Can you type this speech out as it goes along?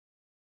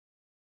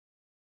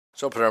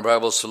Let's open our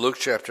Bibles to Luke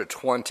chapter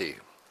 20.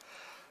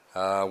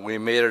 We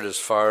made it as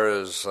far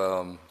as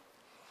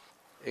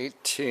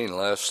 18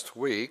 last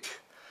week,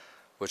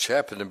 which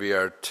happened to be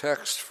our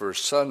text for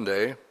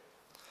Sunday.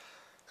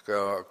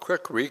 A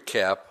quick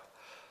recap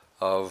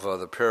of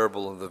the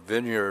parable of the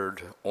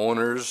vineyard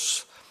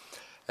owners.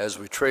 As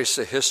we trace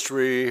the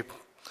history,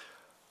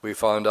 we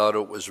found out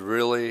it was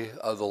really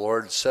the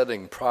Lord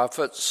sending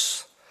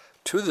prophets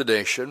to the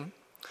nation,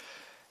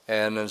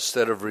 and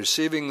instead of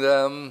receiving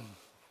them,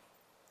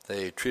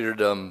 they treated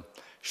them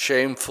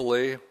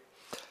shamefully.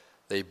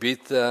 They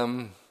beat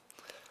them,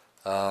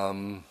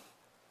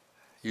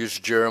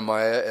 used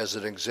Jeremiah as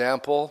an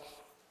example.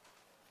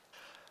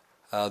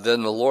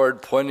 Then the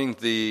Lord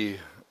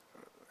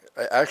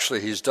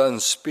he's done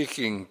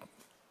speaking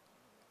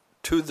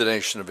to the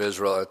nation of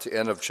Israel at the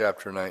end of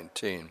chapter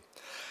 19.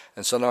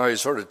 And so now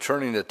he's sort of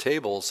turning the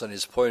tables and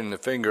he's pointing the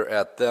finger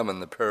at them in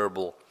the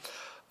parable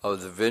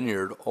of the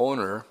vineyard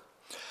owner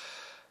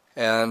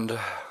and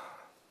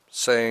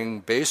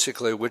saying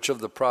basically, which of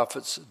the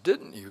prophets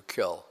didn't you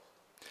kill?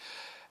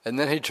 And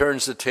then he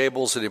turns the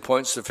tables and he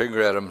points the finger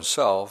at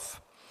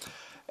himself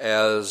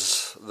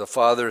as the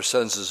father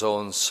sends his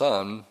own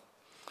son,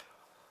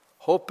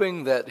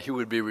 hoping that he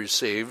would be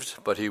received,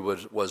 but he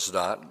was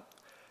not.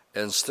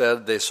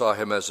 Instead, they saw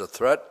him as a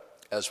threat.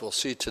 As we'll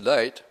see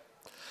tonight,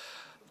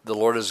 the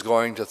Lord is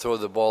going to throw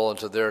the ball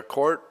into their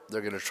court.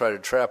 They're going to try to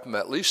trap him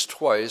at least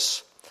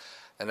twice.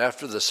 And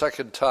after the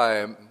second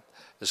time,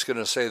 it's going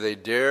to say they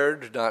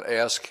dared not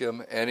ask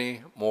him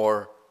any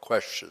more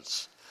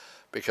questions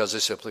because they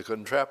simply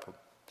couldn't trap him.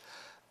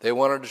 They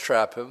wanted to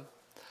trap him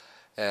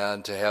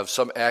and to have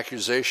some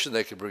accusation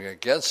they could bring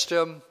against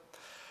him.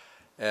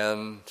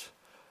 And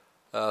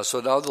so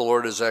now the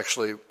Lord is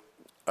actually,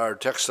 our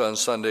text on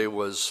Sunday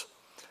was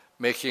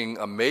making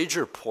a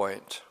major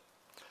point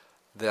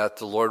that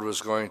the Lord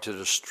was going to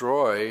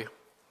destroy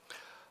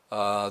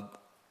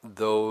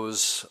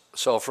those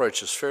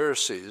self-righteous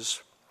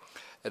Pharisees.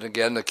 And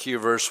again, the key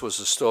verse was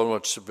the stone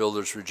which the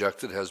builders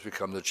rejected has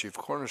become the chief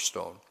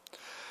cornerstone.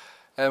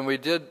 And we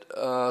did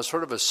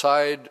sort of a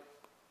side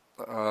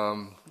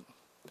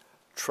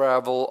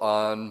travel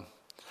on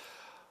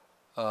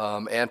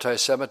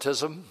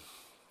anti-Semitism.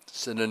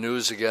 It's in the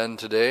news again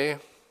today.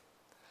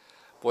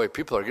 Boy,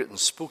 people are getting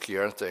spooky,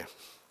 aren't they?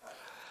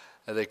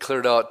 And they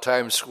cleared out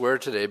Times Square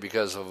today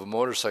because of a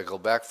motorcycle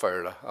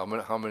backfired. How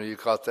many of you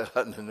caught that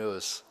on the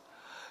news?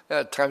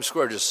 Yeah, Times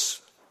Square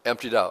just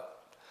emptied out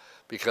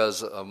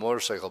because a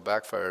motorcycle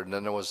backfired. And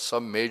then there was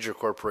some major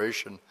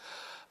corporation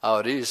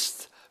out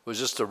east. It was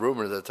just a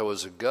rumor that there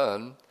was a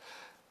gun,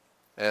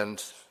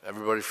 and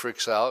everybody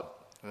freaks out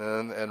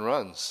and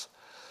runs.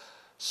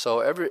 So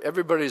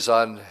everybody's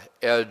on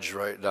edge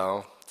right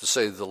now, to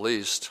say the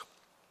least.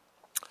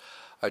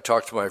 I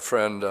talked to my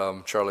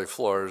friend Charlie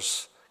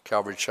Flores,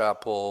 Calvary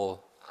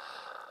Chapel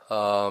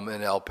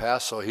in El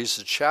Paso. He's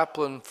the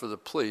chaplain for the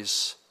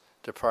police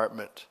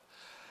department.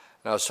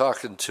 And I was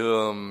talking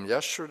to him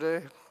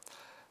yesterday,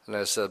 and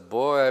I said,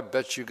 boy, I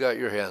bet you got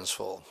your hands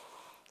full.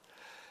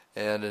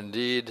 And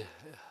indeed,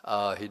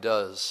 he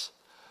does.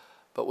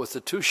 But with the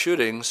two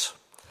shootings,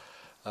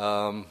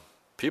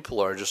 people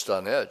are just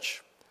on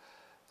edge.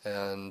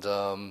 And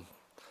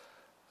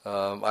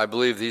I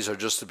believe these are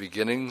just the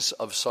beginnings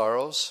of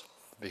sorrows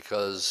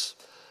because,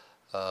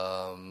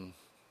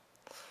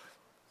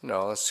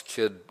 this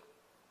kid,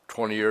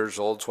 20 years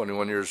old,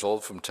 21 years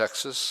old from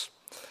Texas,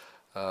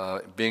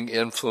 being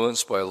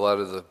influenced by a lot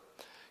of the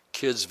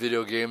kids'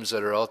 video games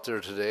that are out there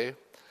today.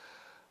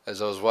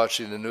 As I was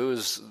watching the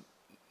news,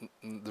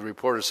 the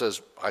reporter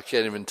says, I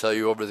can't even tell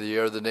you over the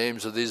air the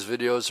names of these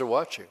videos they're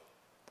watching.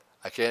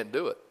 I can't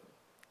do it.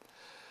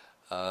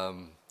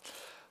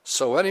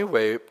 So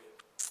anyway,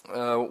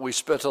 we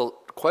spent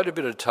quite a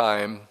bit of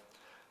time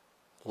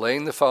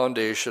laying the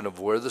foundation of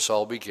where this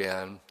all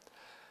began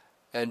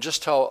and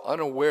just how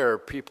unaware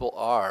people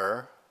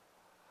are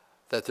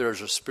that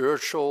there's a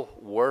spiritual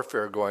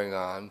warfare going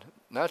on.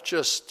 Not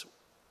just,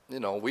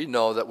 we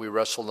know that we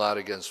wrestle not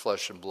against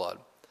flesh and blood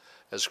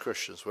as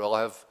Christians. We all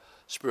have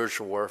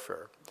spiritual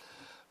warfare.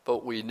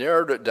 But we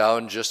narrowed it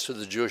down just to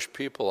the Jewish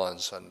people on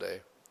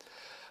Sunday.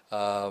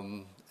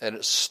 And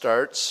it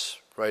starts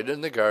right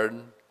in the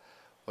garden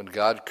when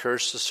God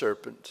cursed the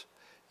serpent.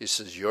 He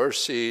says, your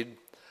seed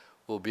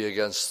will be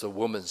against the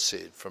woman's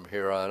seed from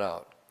here on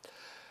out.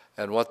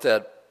 And what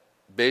that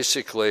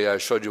basically, I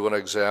showed you one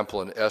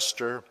example in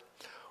Esther,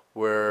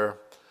 where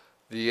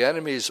the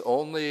enemy's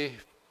only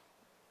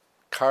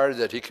card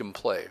that he can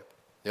play,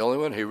 the only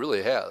one he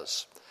really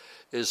has,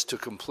 is to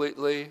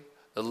completely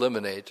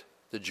eliminate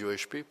the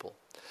Jewish people.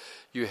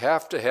 You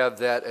have to have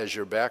that as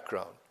your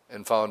background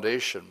and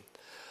foundation.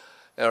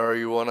 Or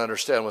you want to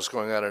understand what's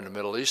going on in the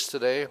Middle East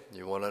today.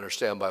 You want to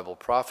understand Bible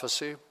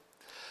prophecy.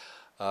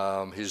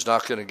 He's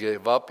not going to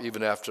give up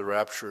even after the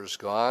rapture is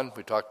gone.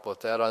 We talked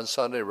about that on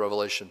Sunday,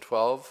 Revelation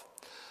 12,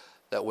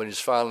 that when he's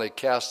finally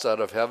cast out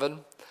of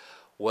heaven,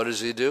 what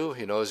does he do?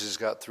 He knows he's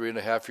got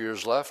 3.5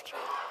 years left.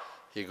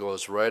 He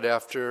goes right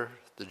after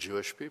the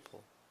Jewish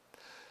people.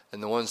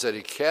 And the ones that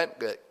he can't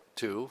get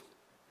to,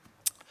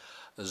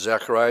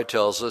 Zechariah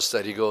tells us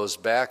that he goes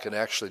back and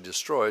actually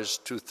destroys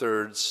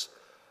 2/3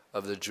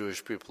 of the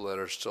Jewish people that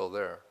are still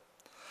there.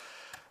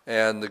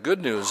 And the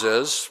good news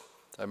is,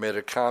 I made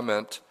a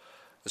comment,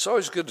 it's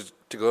always good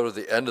to go to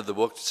the end of the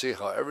book to see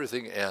how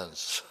everything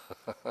ends.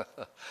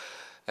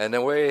 And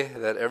the way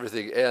that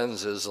everything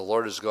ends is the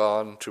Lord has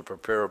gone to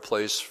prepare a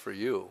place for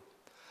you,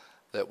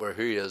 that where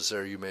he is,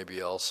 there you may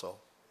be also.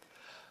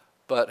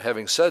 But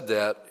having said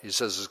that, he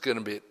says it's going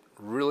to be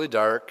really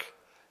dark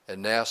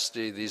and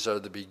nasty. These are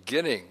the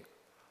beginning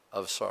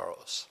of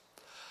sorrows.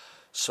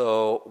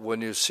 So when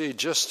you see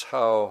just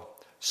how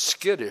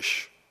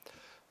skittish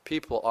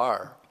people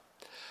are,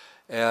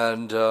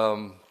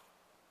 and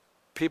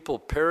people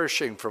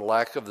perishing for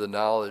lack of the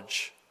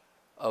knowledge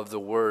of the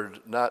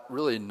word, not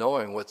really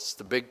knowing what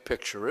the big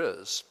picture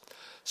is,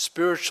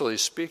 spiritually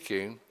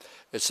speaking,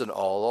 it's an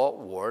all-out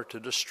war to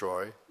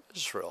destroy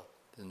Israel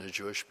and the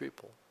Jewish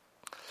people.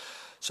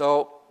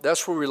 So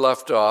that's where we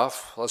left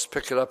off. Let's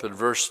pick it up in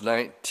verse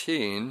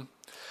 19,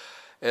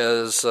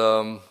 as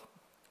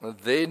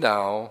they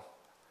now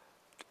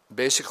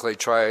basically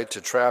try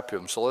to trap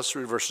him. So let's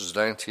read verses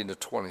 19 to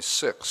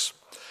 26.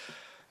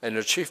 And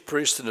the chief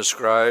priests and the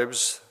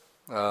scribes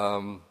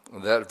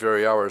that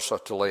very hour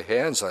sought to lay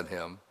hands on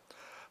him,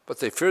 but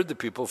they feared the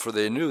people, for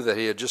they knew that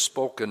he had just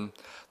spoken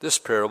this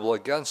parable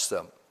against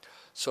them.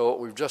 So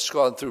we've just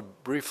gone through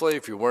briefly.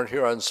 If you weren't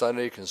here on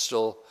Sunday, you can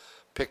still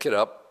pick it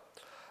up.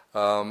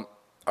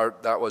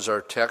 That was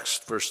our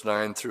text, verse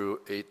 9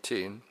 through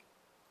 18.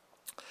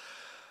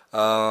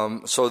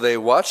 So they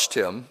watched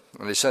him,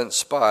 and they sent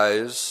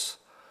spies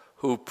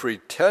who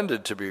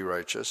pretended to be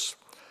righteous,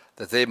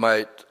 that they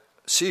might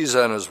seize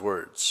on his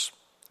words,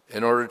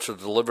 in order to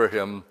deliver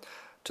him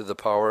to the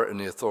power and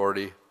the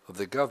authority of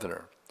the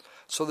governor.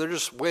 So they're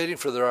just waiting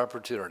for their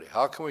opportunity.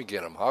 How can we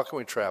get him? How can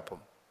we trap him?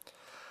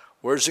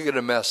 Where's he going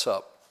to mess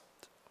up?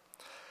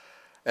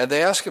 And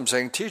they ask him,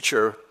 saying,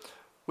 "Teacher,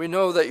 we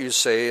know that you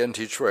say and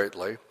teach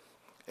rightly,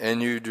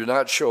 and you do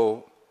not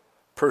show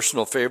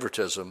personal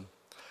favoritism,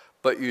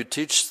 but you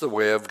teach the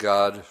way of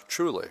God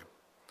truly."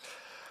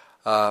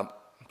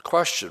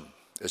 Question,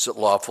 is it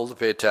lawful to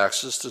pay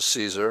taxes to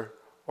Caesar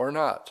or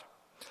not?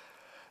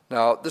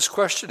 Now, this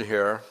question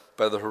here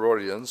by the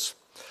Herodians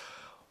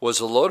was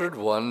a loaded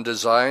one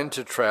designed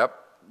to trap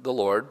the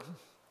Lord.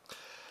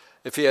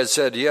 If he had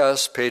said,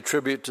 yes, pay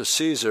tribute to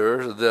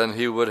Caesar, then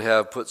he would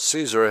have put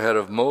Caesar ahead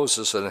of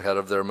Moses and ahead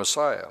of their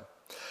Messiah.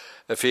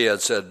 If he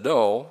had said,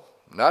 no,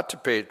 not to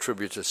pay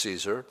tribute to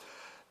Caesar,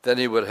 then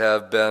he would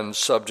have been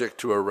subject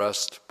to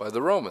arrest by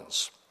the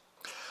Romans.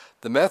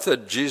 The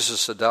method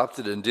Jesus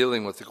adopted in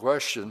dealing with the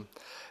question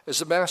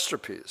is a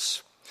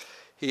masterpiece.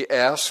 He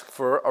asked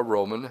for a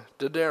Roman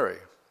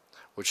denarius,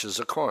 which is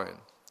a coin.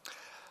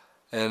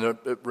 And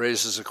it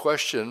raises a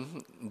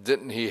question,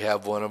 didn't he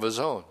have one of his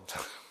own?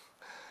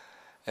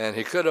 And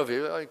he could have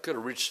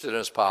reached in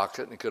his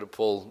pocket and he could have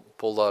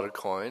pulled out a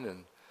coin,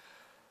 and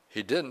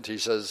he didn't. He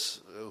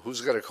says,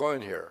 who's got a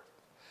coin here?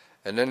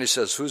 And then he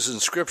says, whose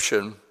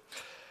inscription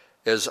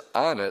is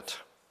on it?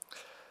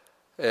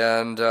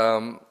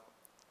 And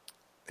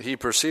he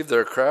perceived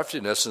their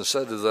craftiness and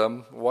said to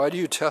them, why do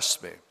you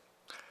test me?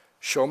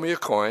 Show me a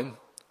coin,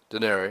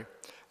 denarius,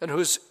 and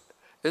whose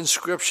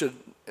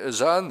inscription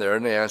is on there?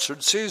 And they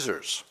answered,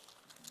 Caesar's.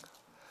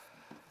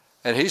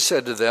 And he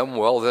said to them,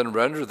 well, then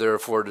render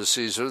therefore to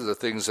Caesar the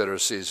things that are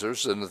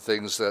Caesar's, and the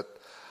things that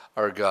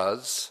are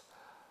God's,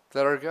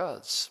 that are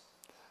God's.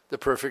 The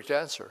perfect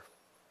answer.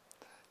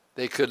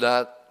 They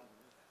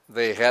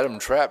had him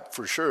trapped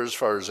for sure as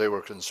far as they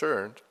were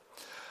concerned,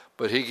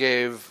 but he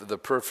gave the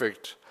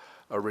perfect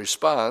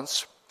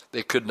response.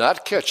 They could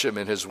not catch him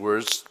in his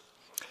words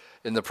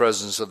in the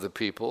presence of the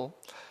people,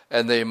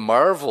 and they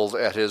marveled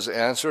at his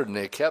answer, and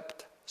they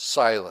kept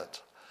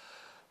silent.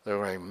 They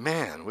were like,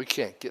 man, we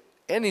can't get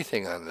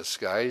anything on this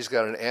guy. He's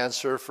got an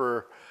answer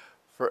for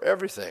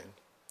everything.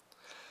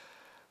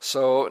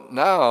 So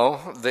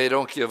now they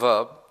don't give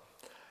up,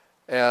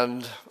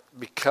 and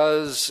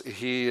because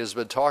he has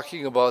been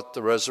talking about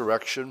the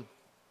resurrection,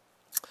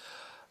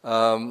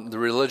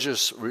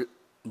 the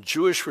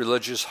Jewish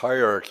religious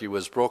hierarchy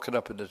was broken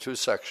up into two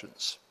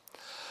sections.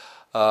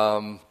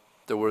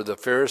 There were the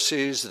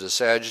Pharisees, the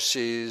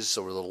Sadducees,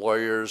 there were the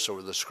lawyers, there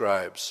were the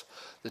scribes.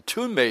 The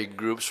two main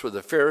groups were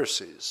the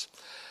Pharisees.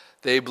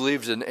 They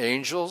believed in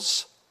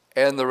angels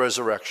and the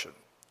resurrection.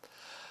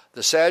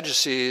 The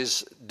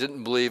Sadducees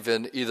didn't believe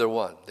in either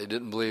one. They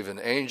didn't believe in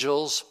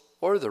angels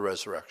or the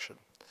resurrection.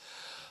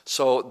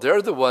 So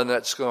they're the one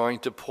that's going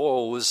to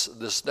pose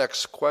this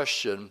next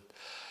question,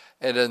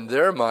 and in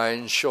their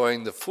mind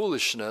showing the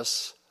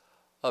foolishness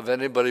of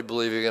anybody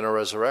believing in a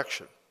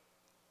resurrection.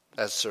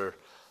 That's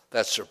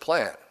their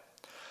plan.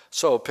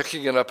 So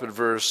picking it up in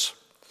verse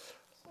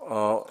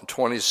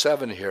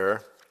 27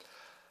 here,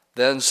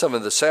 then some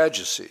of the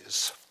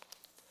Sadducees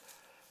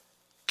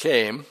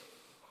came,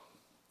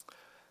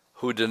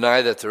 who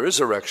deny that there is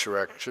a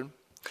resurrection,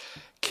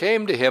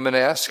 came to him and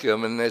asked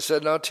him, and they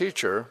said, now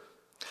teacher,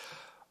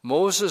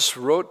 Moses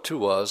wrote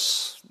to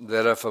us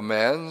that if a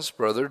man's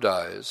brother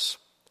dies,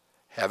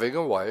 having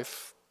a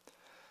wife,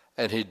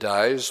 and he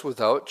dies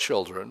without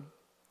children,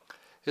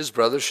 his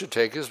brother should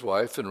take his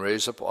wife and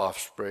raise up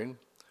offspring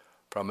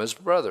from his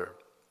brother.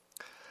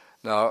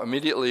 Now,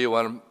 immediately you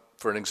want to,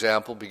 for an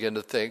example, begin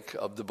to think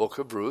of the book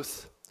of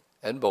Ruth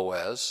and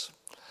Boaz.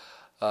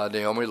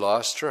 Naomi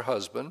lost her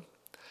husband.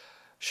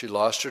 She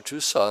lost her 2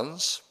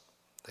 sons.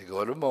 They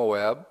go to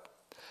Moab.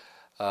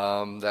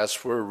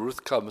 That's where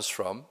Ruth comes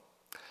from.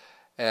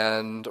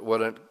 And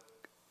when it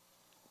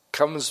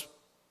comes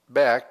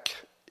back,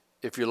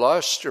 if you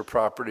lost your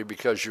property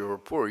because you were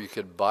poor, you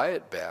could buy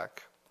it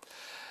back.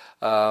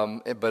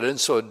 But in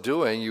so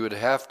doing, you would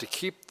have to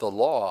keep the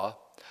law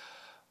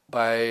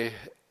by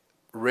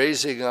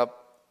raising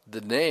up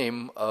the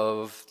name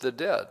of the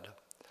dead.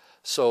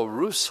 So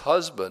Ruth's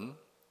husband,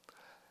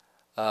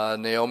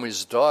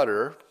 Naomi's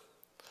daughter,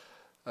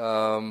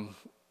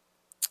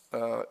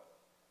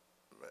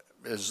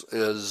 is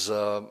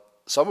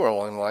somewhere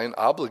along the line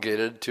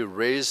obligated to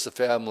raise the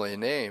family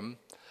name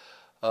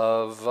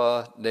of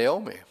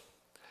Naomi.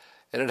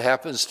 And it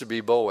happens to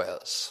be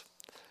Boaz.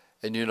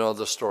 And you know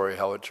the story,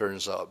 how it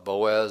turns out.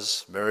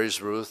 Boaz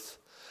marries Ruth.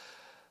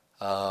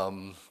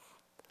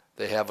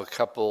 They have a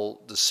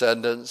couple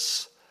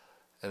descendants,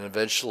 and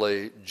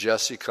eventually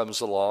Jesse comes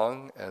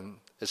along, and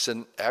it's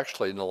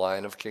actually in the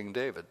line of King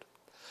David.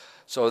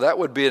 So that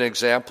would be an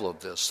example of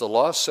this. The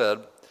law said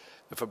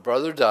if a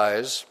brother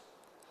dies,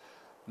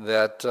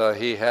 that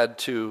he had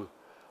to,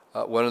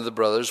 one of the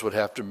brothers would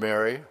have to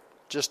marry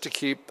just to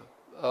keep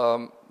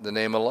the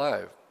name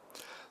alive.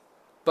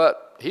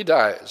 But he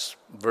dies,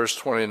 verse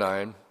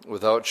 29,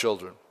 without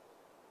children.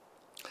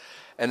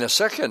 And the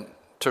second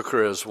took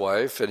her as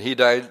wife, and he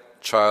died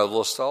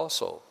childless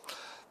also.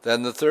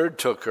 Then the third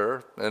took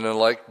her, and in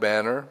like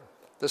manner,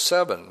 the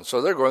 7.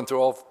 So they're going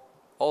through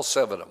all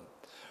 7 of them.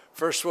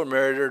 First one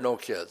married her, no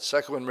kids.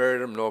 Second one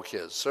married him, no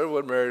kids. Third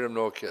one married him,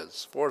 no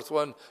kids. Fourth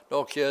one,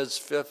 no kids.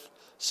 Fifth,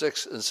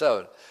 6, and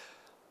 7.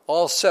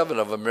 All 7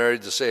 of them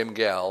married the same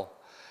gal,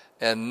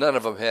 and none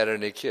of them had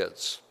any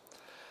kids.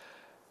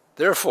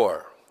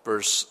 Therefore,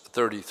 verse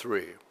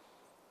 33,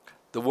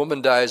 the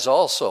woman dies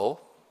also.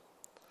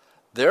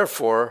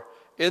 Therefore,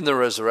 in the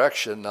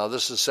resurrection, now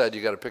this is said,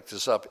 you got to pick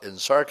this up in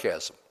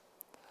sarcasm.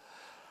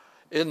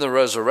 In the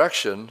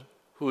resurrection,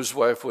 whose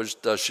wife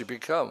does she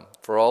become?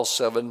 For all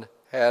 7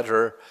 had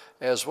her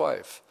as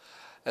wife.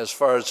 As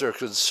far as they're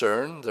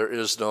concerned, there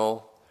is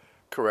no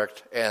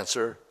correct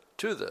answer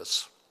to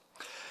this.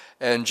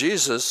 And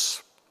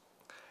Jesus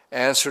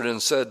answered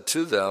and said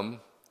to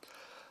them,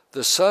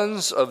 the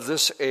sons of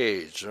this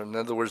age, in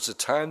other words, the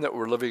time that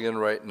we're living in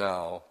right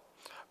now,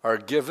 are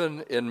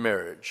given in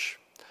marriage,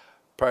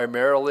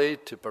 primarily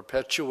to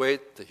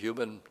perpetuate the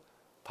human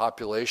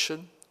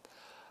population.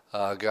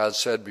 God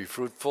said, be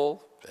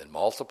fruitful and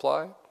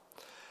multiply.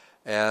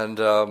 And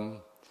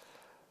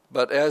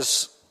but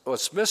as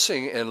what's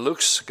missing in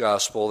Luke's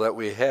gospel that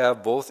we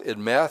have both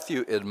in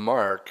Matthew and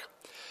Mark,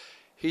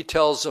 he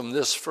tells them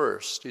this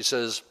first. He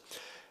says,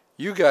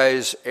 you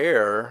guys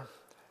err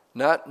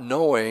not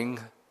knowing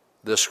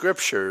the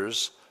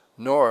scriptures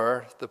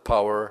nor the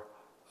power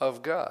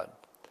of God.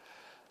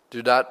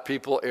 Do not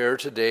people err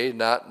today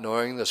not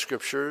knowing the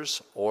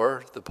scriptures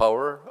or the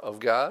power of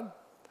God?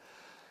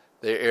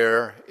 They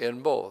err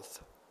in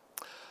both.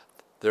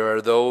 There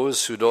are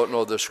those who don't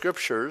know the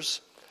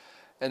scriptures,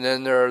 and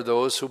then there are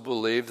those who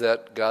believe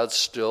that God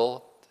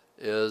still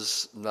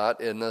is not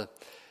in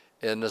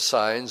the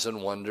signs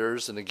and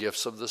wonders and the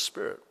gifts of the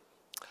Spirit.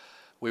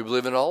 We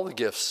believe in all the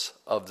gifts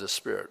of the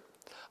Spirit.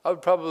 I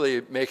would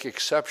probably make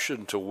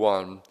exception to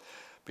one,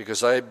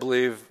 because I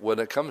believe when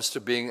it comes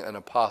to being an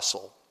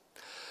apostle,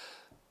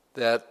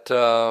 that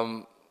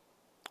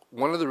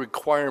one of the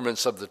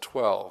requirements of the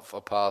 12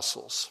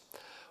 apostles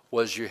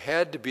was you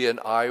had to be an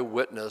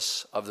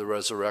eyewitness of the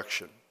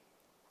resurrection.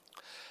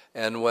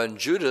 And when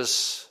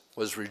Judas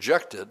was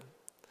rejected,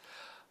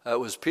 it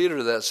was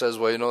Peter that says,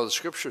 well, you know, the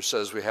scripture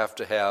says we have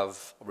to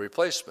have a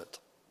replacement.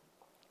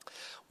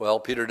 Well,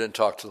 Peter didn't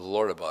talk to the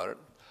Lord about it.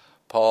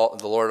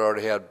 The Lord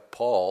already had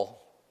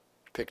Paul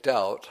picked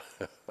out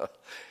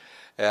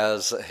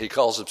as he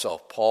calls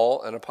himself,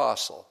 Paul, an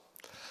apostle.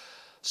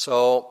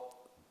 So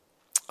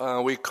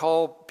we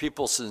call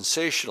people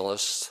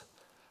cessationists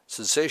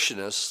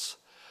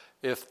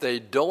if they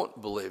don't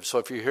believe. So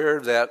if you hear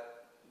that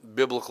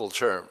biblical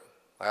term,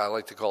 I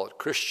like to call it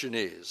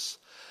Christianese,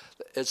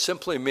 it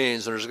simply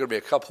means, and there's going to be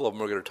a couple of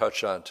them we're going to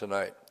touch on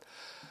tonight,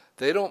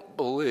 they don't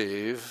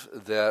believe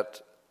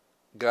that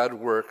God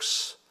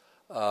works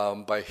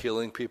by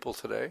healing people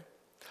today,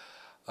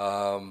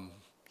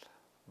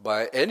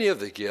 by any of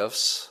the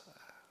gifts,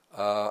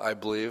 I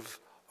believe,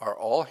 are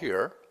all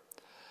here.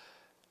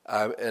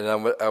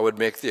 And I would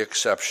make the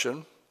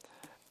exception,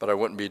 but I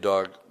wouldn't be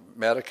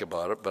dogmatic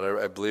about it, but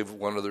I believe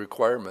one of the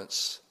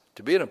requirements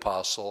to be an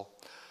apostle,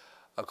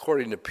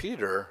 according to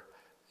Peter,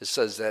 it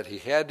says that he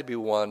had to be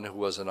one who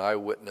was an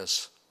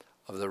eyewitness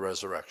of the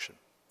resurrection.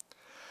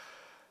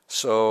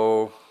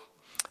 So,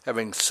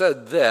 having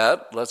said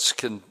that, let's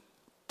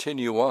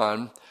continue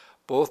on.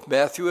 Both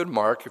Matthew and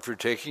Mark, if you're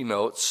taking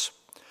notes,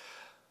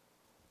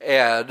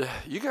 And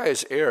you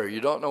guys err. You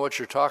don't know what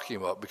you're talking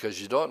about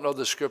because you don't know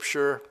the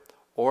Scripture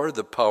or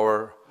the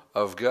power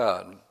of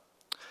God.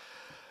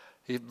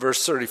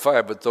 Verse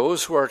 35, but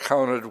those who are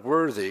counted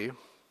worthy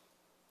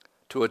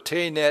to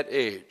attain that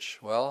age.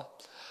 Well,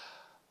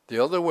 the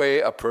only way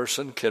a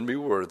person can be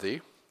worthy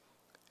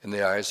in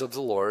the eyes of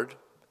the Lord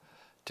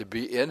to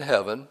be in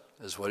heaven,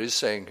 is what he's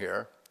saying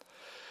here,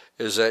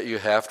 is that you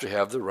have to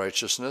have the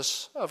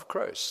righteousness of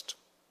Christ.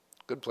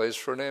 Good place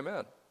for an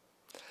amen.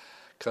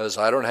 Because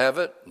I don't have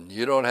it, and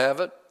you don't have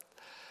it,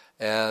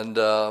 and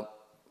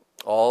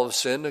all have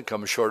sinned and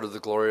come short of the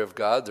glory of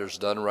God. There's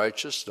none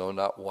righteous, no,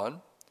 not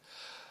one.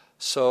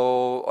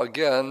 So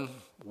again,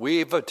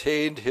 we've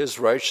attained his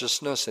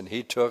righteousness, and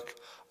he took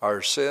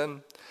our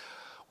sin.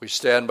 We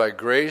stand by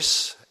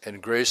grace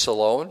and grace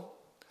alone.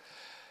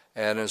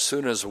 And as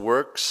soon as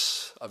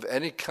works of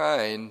any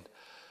kind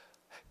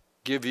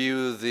give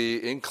you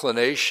the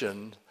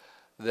inclination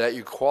that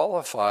you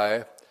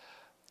qualify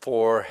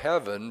for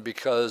heaven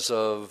because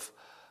of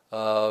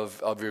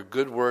your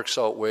good works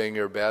outweighing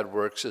your bad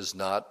works, is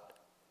not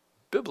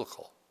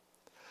biblical.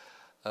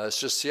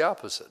 It's just the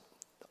opposite.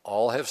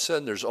 All have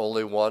sinned. There's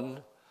only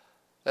one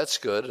that's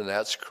good, and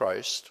that's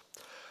Christ.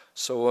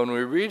 So when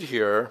we read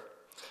here,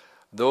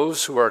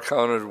 those who are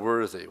counted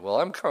worthy,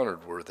 well, I'm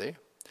counted worthy,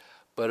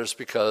 but it's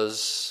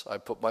because I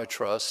put my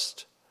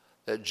trust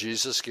that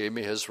Jesus gave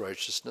me his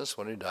righteousness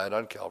when he died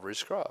on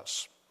Calvary's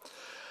cross.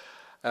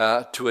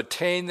 To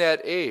attain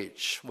that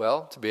age,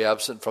 well, to be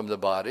absent from the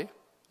body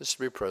is to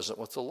be present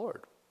with the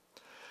Lord.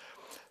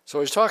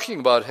 So he's talking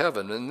about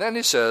heaven, and then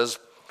he says,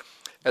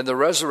 and the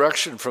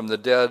resurrection from the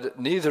dead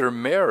neither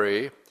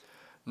marry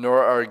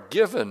nor are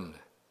given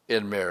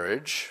in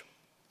marriage,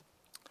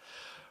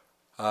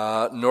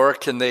 nor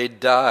can they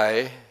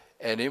die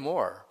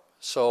anymore.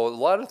 So a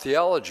lot of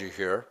theology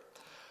here.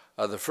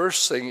 The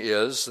first thing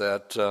is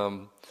that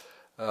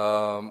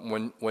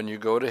when you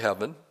go to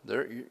heaven,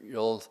 there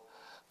you'll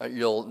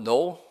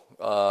know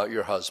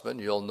your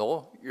husband, you'll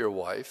know your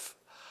wife,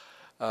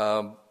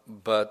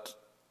 but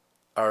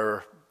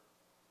our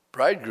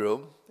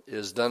bridegroom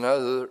is none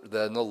other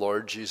than the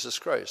Lord Jesus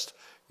Christ.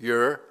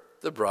 You're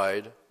the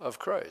bride of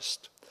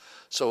Christ.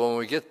 So when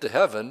we get to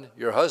heaven,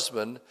 your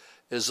husband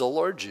is the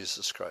Lord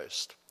Jesus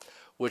Christ,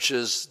 which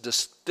is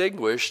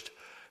distinguished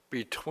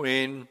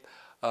between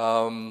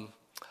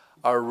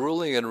our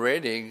ruling and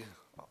reigning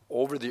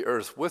over the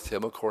earth with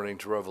him, according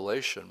to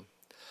Revelation,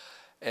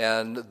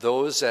 and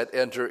those that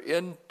enter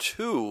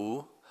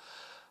into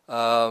the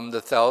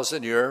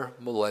 1,000-year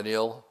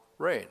millennial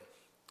reign.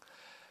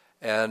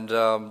 And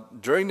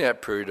during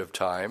that period of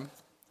time,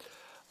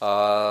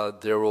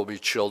 there will be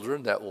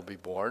children that will be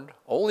born.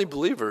 Only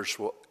believers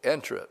will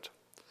enter it.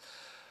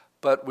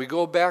 But we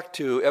go back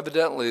to,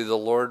 evidently, the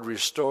Lord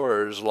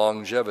restores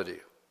longevity,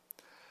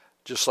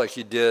 just like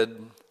he did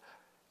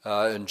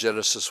in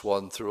Genesis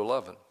 1 through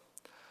 11.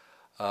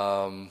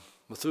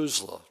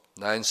 Methuselah,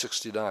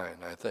 969,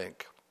 I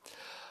think.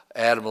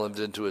 Adam lived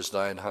into his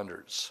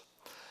 900s.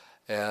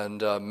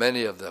 And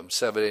many of them,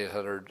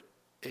 700,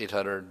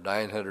 800,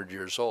 900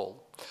 years old.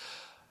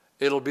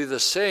 It'll be the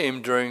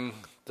same during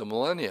the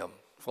millennium.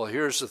 Well,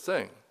 here's the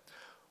thing.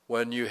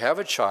 When you have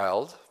a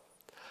child,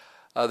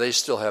 they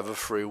still have a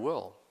free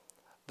will.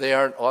 They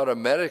aren't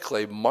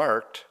automatically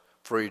marked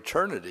for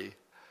eternity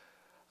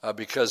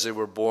because they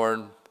were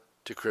born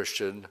to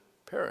Christian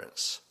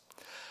parents.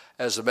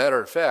 As a matter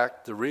of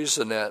fact, the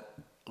reason that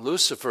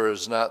Lucifer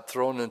is not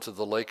thrown into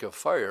the lake of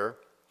fire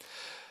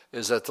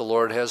is that the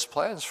Lord has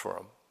plans for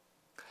him.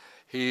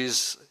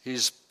 He's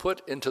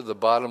put into the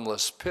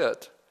bottomless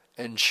pit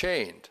and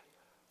chained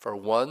for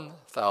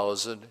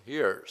 1,000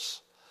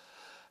 years.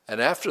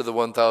 And after the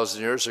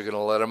 1,000 years, they're going to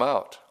let him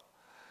out.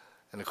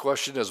 And the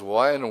question is,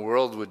 why in the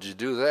world would you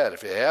do that?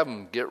 If you have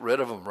him, get rid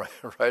of him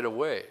right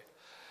away.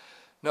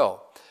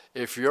 No,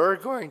 if you're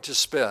going to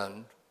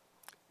spend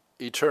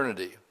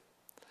eternity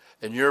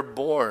and you're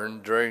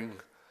born during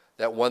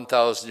that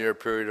 1,000-year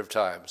period of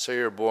time, say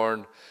you're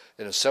born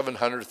in the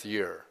 700th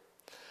year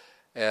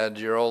and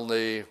you're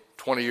only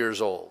 20 years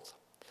old,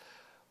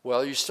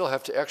 well, you still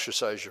have to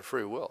exercise your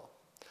free will.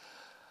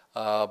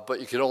 But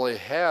you can only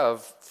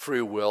have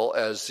free will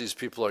as these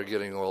people are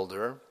getting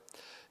older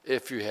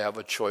if you have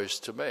a choice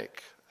to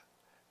make.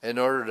 In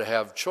order to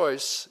have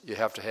choice, you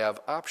have to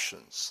have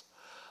options.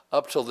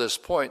 Up till this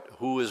point,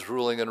 who is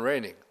ruling and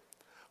reigning?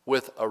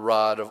 With a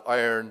rod of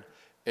iron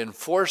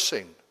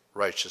enforcing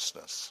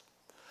righteousness.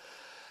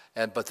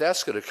 But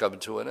that's going to come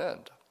to an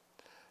end.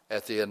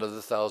 At the end of the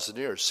 1,000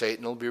 years,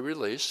 Satan will be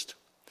released.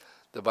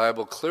 The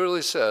Bible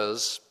clearly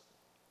says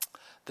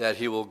that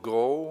he will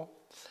go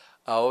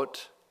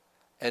out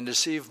and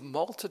deceive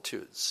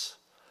multitudes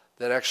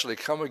that actually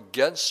come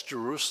against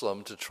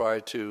Jerusalem to try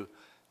to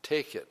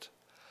take it.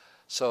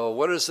 So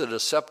what is the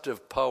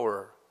deceptive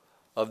power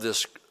of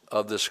this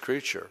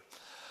creature?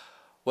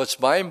 What's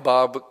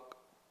mind-boggling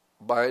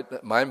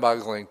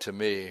to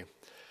me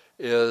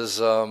is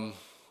the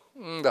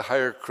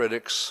higher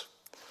critics,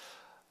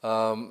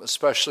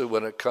 especially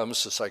when it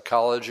comes to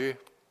psychology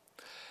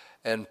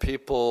and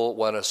people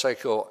want to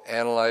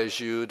psychoanalyze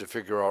you to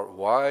figure out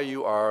why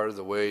you are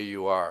the way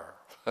you are.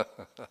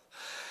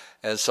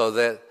 And so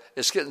that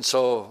it's getting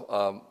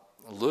so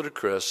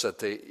ludicrous that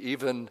they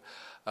even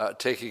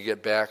taking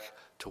it back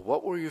to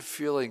what were you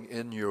feeling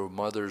in your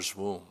mother's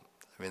womb.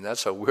 I mean,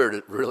 that's how weird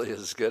it really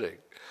is getting.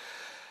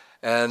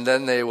 And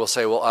then they will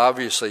say, well,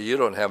 obviously you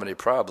don't have any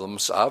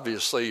problems.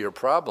 Obviously your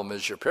problem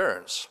is your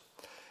parents.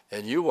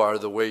 And you are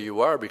the way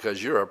you are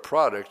because you're a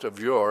product of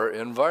your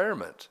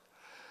environment.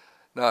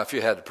 Now, if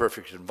you had a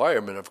perfect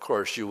environment, of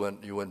course, you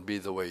wouldn't be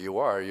the way you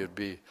are. You'd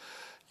be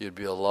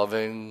a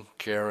loving,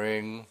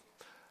 caring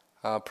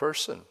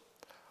person.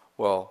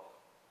 Well,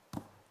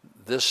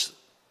 this,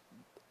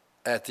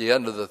 at the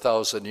end of the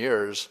 1,000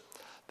 years,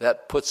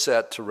 that puts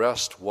that to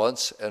rest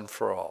once and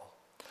for all.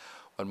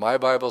 When my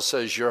Bible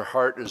says your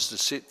heart is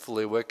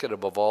deceitfully wicked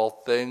above all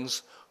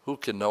things, who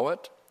can know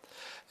it?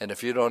 And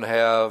if you don't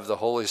have the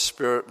Holy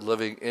Spirit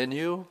living in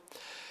you,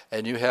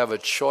 and you have a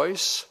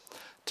choice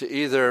to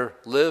either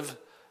live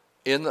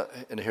in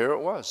and here it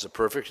was, the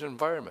perfect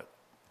environment.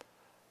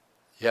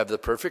 You have the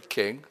perfect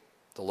King,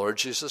 the Lord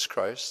Jesus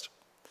Christ.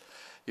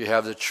 You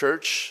have the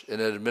church in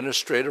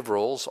administrative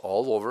roles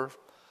all over,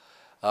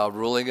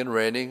 ruling and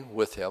reigning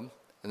with him.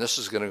 And this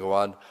is going to go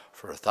on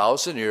for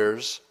 1,000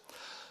 years.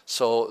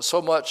 So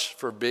much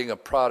for being a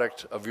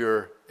product of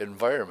your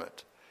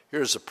environment.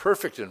 Here's a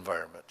perfect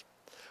environment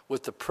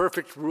with the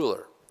perfect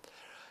ruler,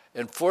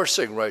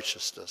 enforcing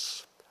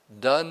righteousness,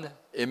 done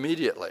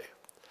immediately.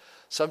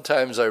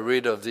 Sometimes I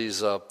read of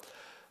these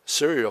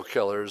serial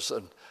killers,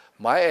 and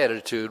my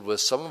attitude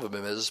with some of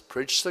them is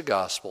preach the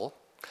gospel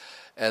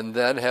and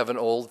then have an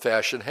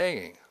old-fashioned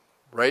hanging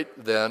right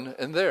then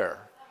and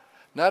there.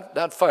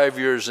 Not 5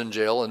 years in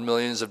jail and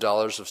millions of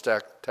dollars of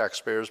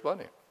taxpayers'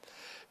 money.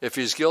 If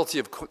he's guilty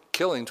of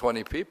killing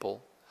 20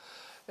 people,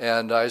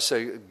 and I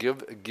say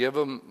give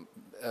him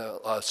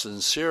a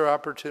sincere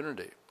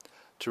opportunity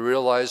to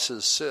realize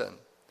his sin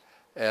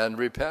and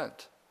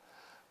repent.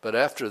 But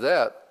after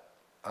that,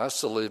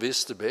 hasta la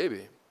vista,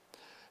 baby.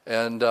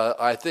 And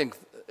I think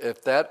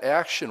if that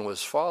action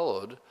was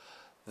followed,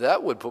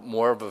 that would put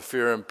more of a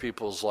fear in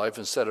people's life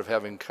instead of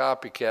having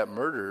copycat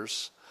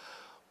murders.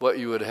 What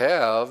you would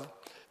have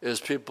is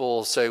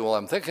people say, well,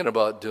 I'm thinking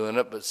about doing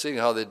it, but seeing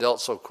how they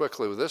dealt so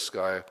quickly with this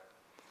guy,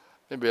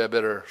 maybe I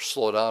better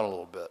slow down a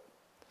little bit.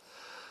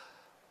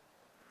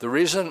 The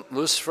reason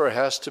Lucifer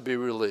has to be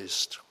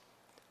released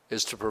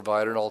is to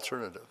provide an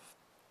alternative.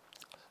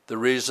 The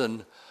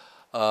reason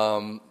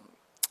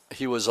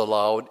he was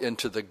allowed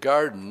into the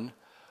garden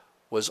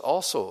was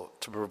also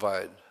to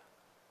provide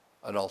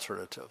an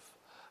alternative.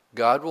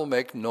 God will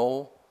make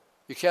you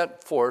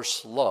can't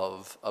force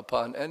love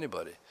upon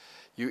anybody.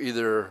 You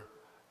either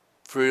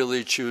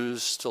freely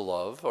choose to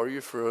love or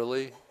you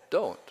freely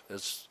don't.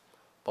 It's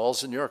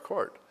ball's in your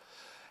court.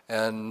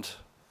 And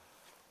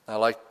I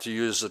like to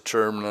use the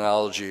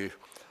terminology,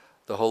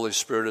 the Holy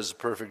Spirit is a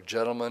perfect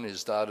gentleman.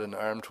 He's not an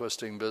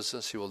arm-twisting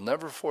business. He will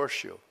never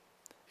force you.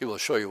 He will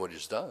show you what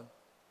he's done.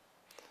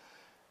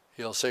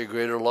 He'll say,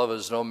 greater love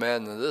is no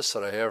man than this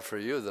that I have for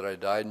you, that I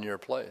died in your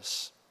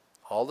place.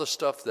 All the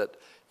stuff that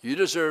you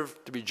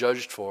deserve to be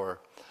judged for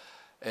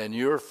and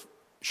you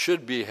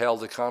should be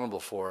held accountable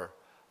for,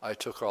 I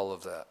took all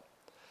of that.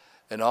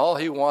 And all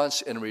he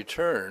wants in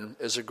return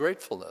is a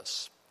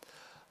gratefulness.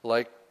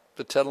 Like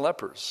the 10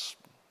 lepers.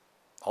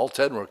 All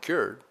 10 were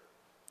cured.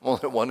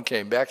 Only one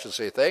came back to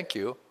say thank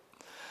you.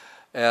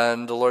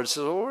 And the Lord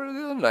says, well, where are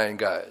the other 9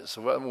 guys?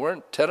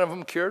 Weren't 10 of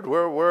them cured?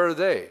 Where are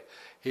they?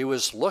 He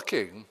was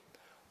looking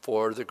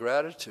for the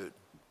gratitude.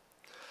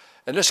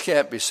 And this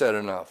can't be said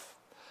enough.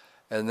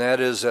 And that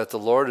is that the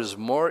Lord is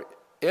more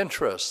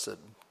interested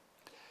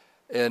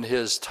in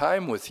his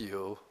time with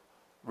you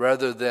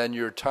rather than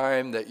your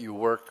time that you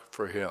work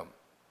for him.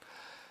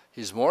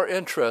 He's more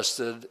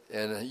interested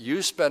in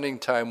you spending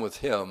time with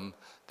him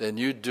than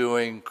you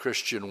doing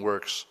Christian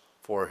works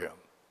for him.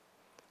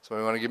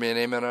 Somebody want to give me an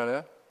amen on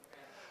that?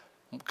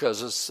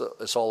 Because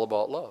it's all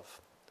about love.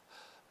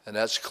 And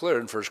that's clear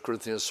in 1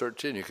 Corinthians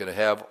 13. You can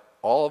have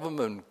all of them,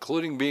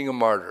 including being a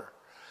martyr.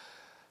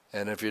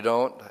 And if you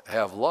don't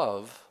have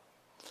love,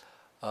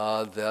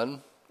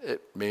 then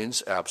it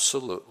means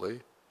absolutely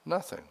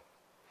nothing.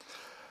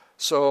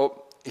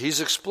 So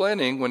he's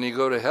explaining when you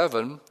go to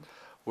heaven,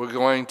 we're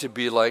going to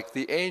be like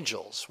the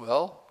angels.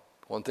 Well,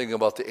 one thing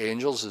about the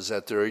angels is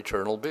that they're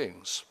eternal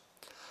beings.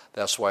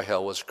 That's why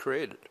hell was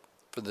created,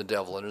 for the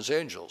devil and his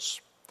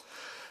angels.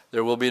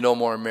 There will be no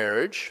more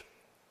marriage.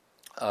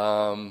 We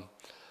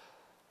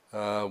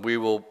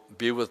will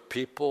be with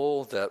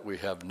people that we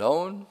have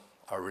known.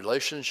 Our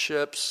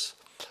relationships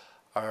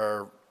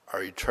are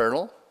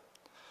eternal.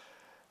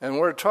 And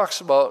where it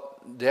talks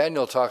about,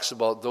 Daniel talks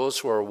about those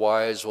who are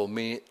wise will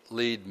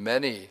lead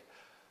many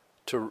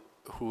to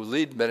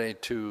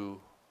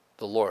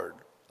the Lord,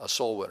 a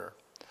soul winner.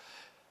 It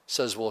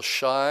says will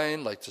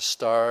shine like the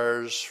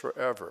stars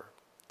forever.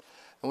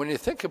 And when you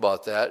think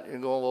about that, you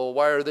go, well,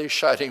 why are they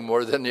shining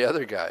more than the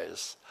other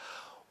guys?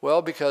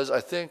 Well, because I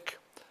think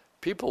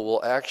people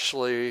will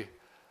actually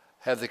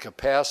have the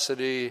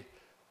capacity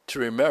to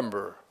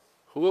remember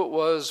who it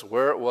was,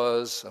 where it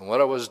was, and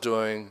what I was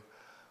doing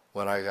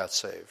when I got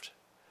saved,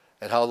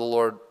 and how the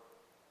Lord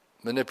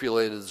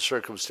manipulated the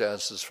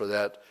circumstances for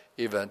that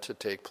event to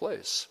take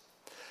place.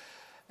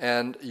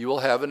 And you will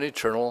have an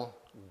eternal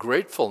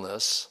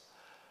gratefulness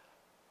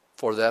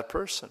for that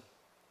person.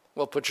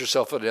 Well, put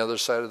yourself on the other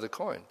side of the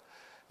coin.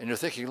 And you're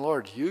thinking,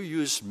 Lord, you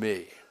used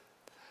me.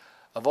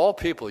 Of all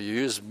people, you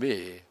used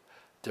me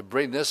to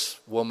bring this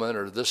woman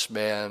or this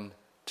man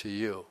to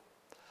you.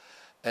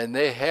 And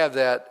they have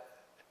that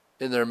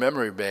in their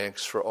memory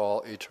banks for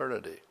all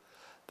eternity.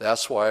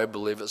 That's why I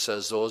believe it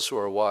says those who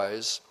are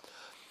wise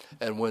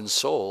and win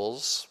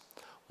souls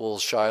will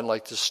shine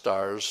like the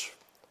stars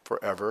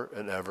forever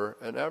and ever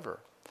and ever.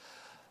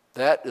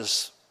 That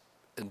is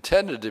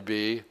intended to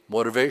be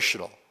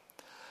motivational.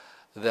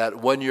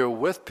 That when you're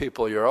with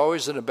people, you're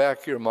always in the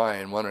back of your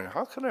mind wondering,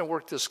 how can I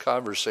work this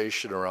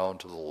conversation around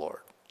to the Lord?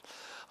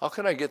 How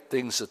can I get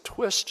things to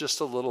twist just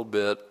a little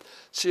bit,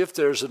 see if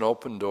there's an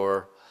open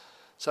door?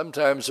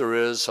 Sometimes there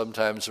is,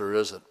 sometimes there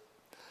isn't.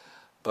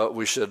 But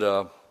we should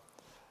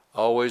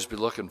always be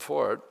looking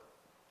for it.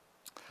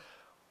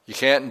 You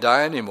can't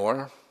die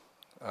anymore.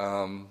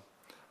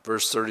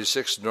 Verse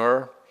 36,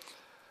 nor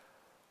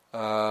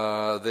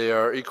they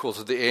are equal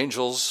to the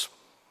angels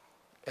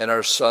and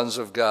are sons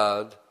of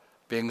God,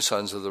 being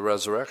sons of the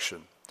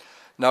resurrection.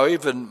 Now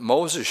even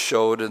Moses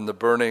showed in the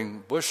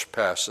burning bush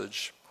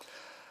passage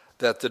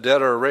that the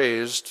dead are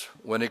raised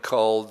when he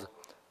called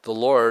the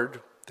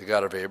Lord the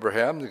God of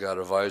Abraham, the God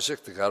of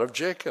Isaac, the God of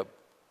Jacob.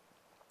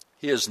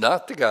 He is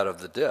not the God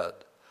of the dead,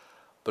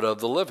 but of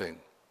the living.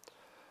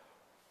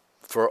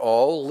 For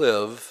all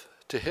live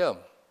to him.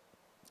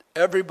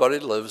 Everybody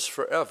lives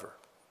forever.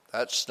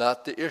 That's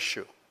not the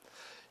issue.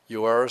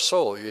 You are a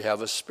soul. You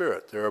have a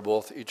spirit. They are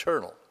both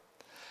eternal.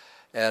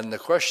 And the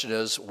question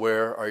is,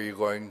 where are you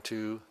going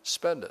to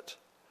spend it?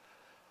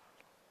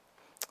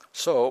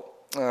 So,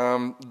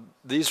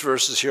 these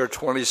verses here,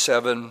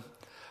 27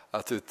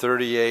 through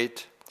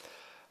 38,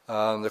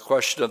 the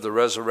question of the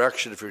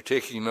resurrection, if you're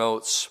taking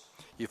notes,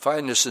 you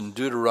find this in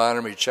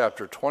Deuteronomy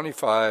chapter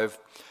 25,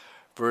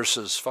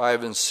 verses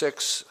 5 and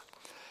 6.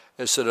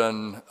 It's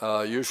an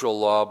unusual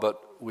law,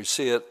 but we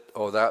see it.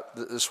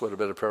 This would have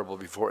been a parable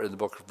before in the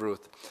book of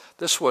Ruth.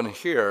 This one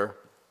here,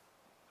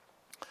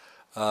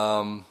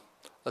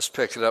 let's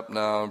pick it up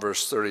now in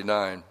verse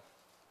 39.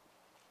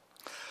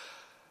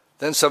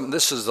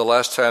 This is the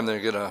last time they're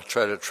going to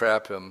try to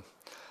trap him.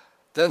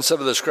 Then some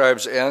of the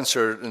scribes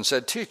answered and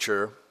said,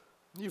 Teacher,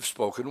 you've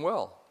spoken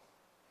well.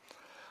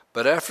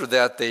 But after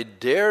that, they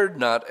dared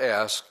not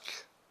ask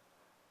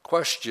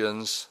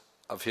questions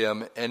of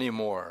him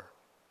anymore.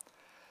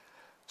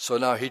 So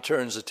now he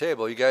turns the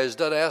table. You guys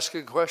done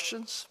asking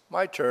questions?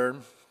 My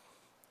turn.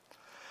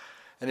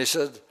 And he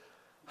said,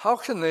 how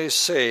can they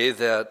say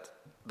that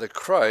the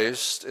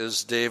Christ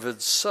is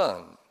David's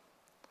son?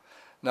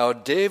 Now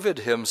David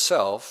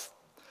himself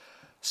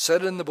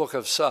said in the book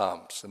of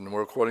Psalms, and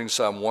we're quoting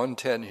Psalm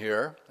 110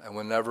 here, and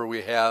whenever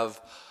we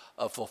have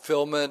a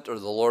fulfillment or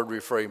the Lord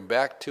referring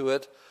back to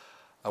it,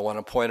 I want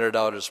to point it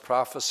out as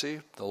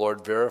prophecy, the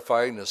Lord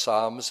verifying the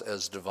Psalms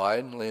as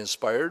divinely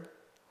inspired.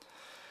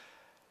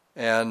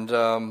 And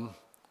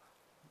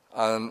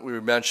we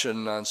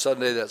mentioned on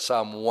Sunday that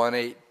Psalm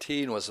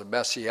 118 was a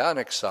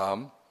messianic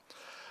psalm.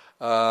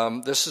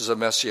 This is a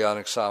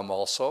messianic psalm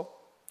also.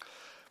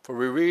 For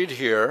we read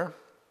here,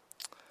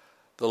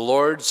 the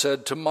Lord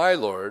said to my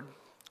Lord,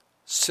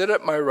 sit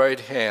at my right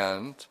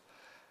hand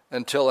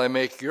until I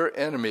make your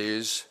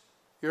enemies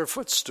your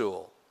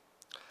footstool.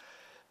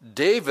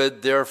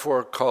 David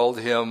therefore called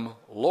him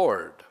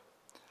Lord.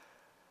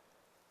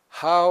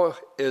 How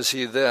is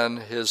he then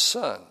his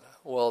son?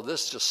 Well,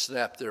 this just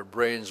snapped their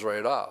brains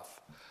right off,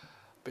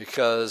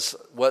 because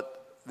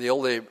the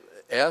only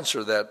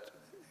answer that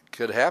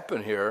could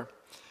happen here,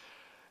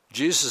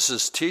 Jesus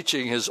is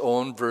teaching his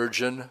own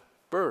virgin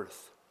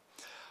birth.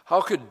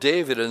 How could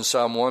David in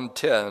Psalm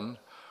 110,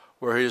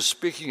 where he is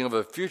speaking of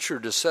a future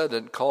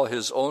descendant, call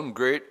his own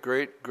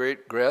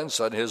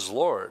great-great-great-grandson his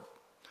Lord?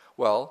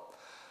 Well,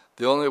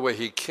 the only way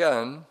he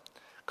can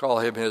call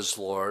him his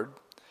Lord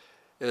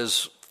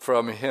is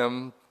from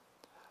him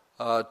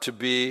to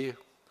be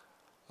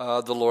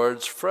the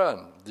Lord's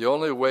friend. The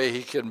only way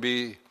he can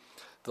be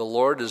the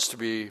Lord is to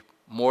be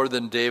more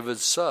than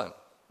David's son.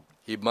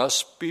 He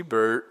must be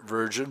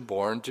virgin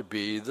born to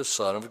be the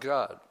Son of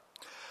God.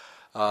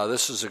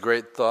 This is a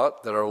great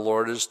thought that our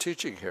Lord is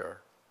teaching here.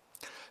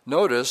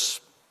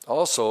 Notice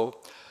also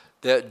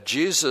that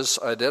Jesus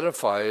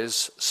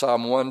identifies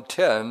Psalm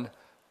 110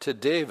 to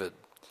David.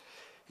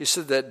 He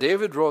said that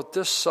David wrote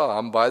this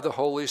psalm by the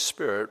Holy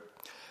Spirit,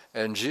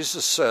 and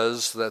Jesus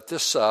says that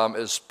this psalm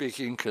is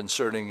speaking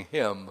concerning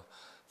him,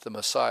 the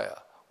Messiah.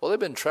 Well, they've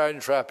been trying to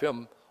trap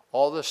him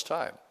all this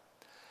time,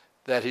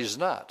 that he's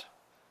not.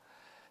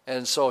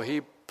 And so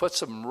he puts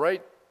them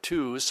right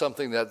to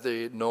something that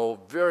they know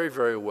very,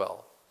 very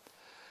well.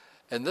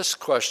 And this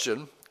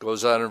question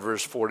goes on in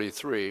verse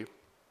 43.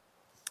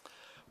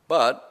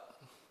 But,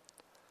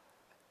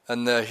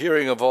 in the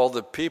hearing of all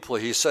the people,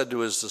 he said to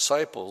his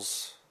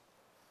disciples,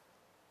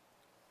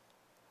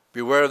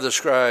 Beware of the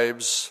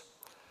scribes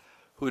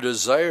who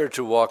desire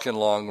to walk in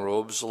long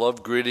robes,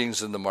 love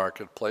greetings in the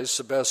marketplace,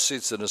 the best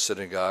seats in the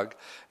synagogue,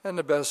 and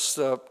the best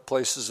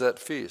places at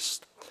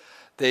feast.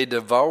 They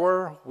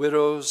devour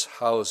widows'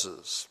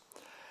 houses,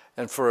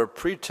 and for a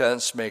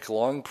pretense make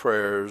long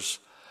prayers.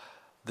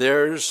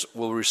 Theirs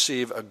will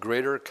receive a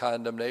greater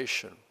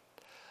condemnation.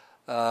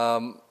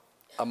 A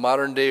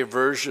modern-day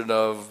version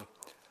of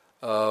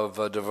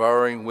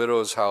devouring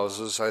widows'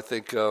 houses, I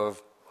think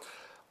of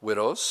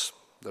widows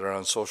that are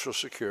on Social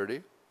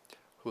Security,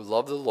 who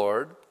love the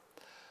Lord.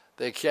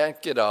 They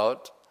can't get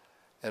out,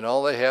 and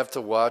all they have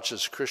to watch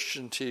is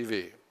Christian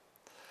TV.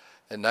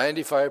 And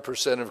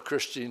 95% of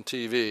Christian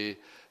TV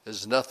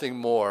is nothing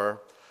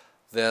more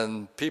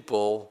than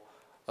people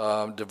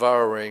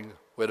devouring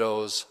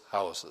widows'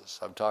 houses.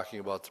 I'm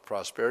talking about the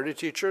prosperity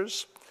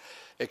teachers.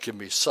 It can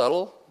be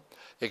subtle.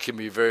 It can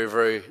be very,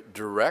 very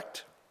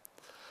direct.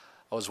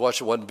 I was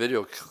watching one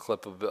video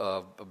clip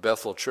of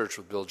Bethel Church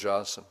with Bill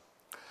Johnson.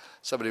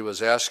 Somebody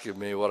was asking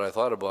me what I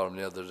thought about him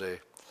the other day.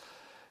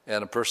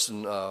 And a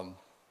person,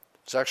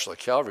 it's actually a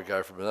Calvary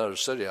guy from another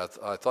city. I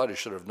thought he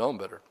should have known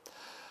better.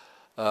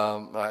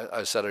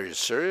 I said, "Are you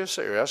serious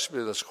that you're asking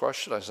me this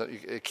question?" I said,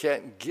 "It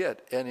can't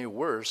get any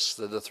worse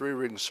than the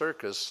three-ring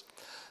circus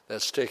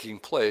that's taking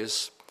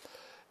place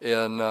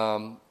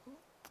in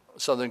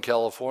Southern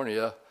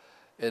California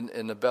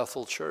in the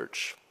Bethel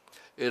Church.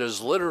 It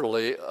is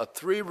literally a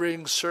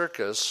three-ring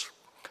circus."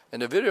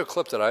 And the video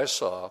clip that I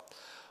saw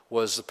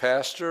was the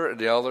pastor and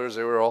the elders.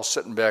 They were all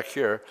sitting back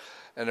here,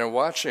 and they're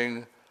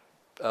watching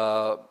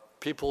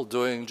people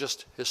doing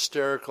just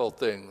hysterical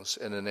things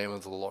in the name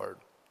of the Lord.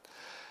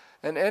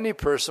 And any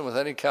person with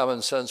any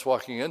common sense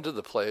walking into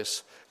the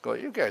place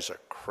going, "You guys are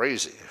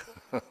crazy."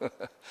 And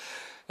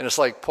it's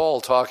like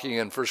Paul talking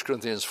in 1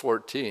 Corinthians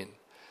 14.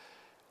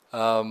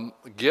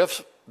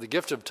 The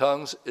gift of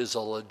tongues is a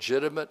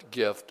legitimate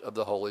gift of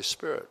the Holy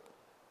Spirit.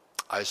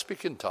 I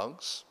speak in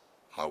tongues.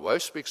 My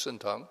wife speaks in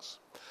tongues.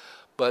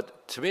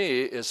 But to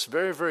me, it's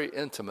very, very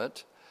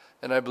intimate,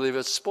 and I believe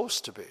it's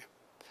supposed to be.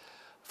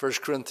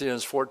 1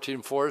 Corinthians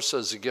 14:4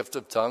 says the gift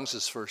of tongues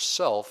is for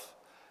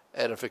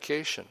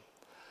self-edification.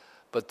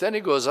 But then he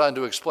goes on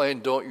to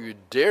explain, don't you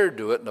dare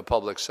do it in a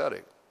public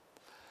setting,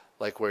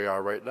 like we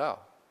are right now.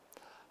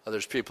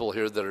 There's people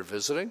here that are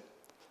visiting,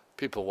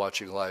 people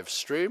watching live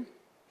stream.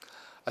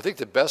 I think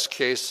the best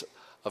case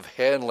of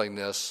handling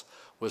this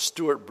was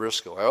Stuart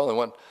Briscoe. I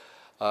only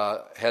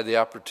had the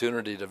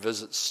opportunity to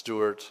visit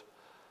Stuart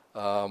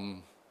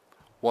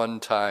one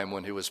time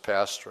when he was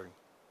pastoring.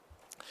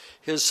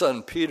 His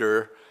son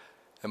Peter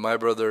and my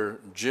brother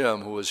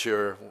Jim, who was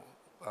here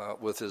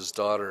with his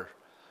daughter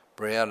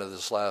Brianna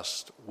this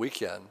last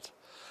weekend,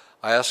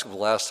 I asked him the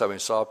last time he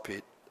saw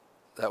Pete.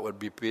 That would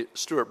be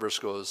Stuart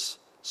Briscoe's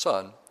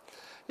son.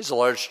 He's a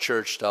large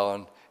church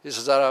down. He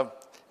says,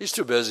 he's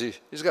too busy.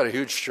 He's got a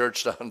huge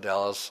church down in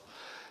Dallas,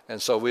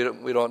 and so we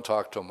don't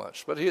talk too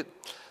much. But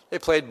they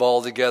played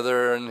ball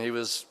together, and he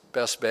was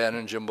best man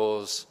in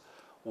Jimbo's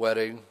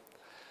wedding.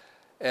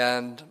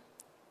 And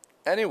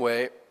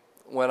anyway,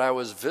 when I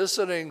was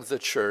visiting the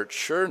church,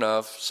 sure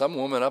enough, some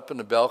woman up in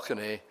the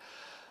balcony,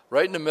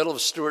 right in the middle of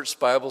Stuart's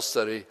Bible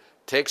study,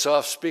 takes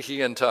off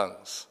speaking in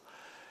tongues.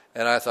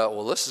 And I thought,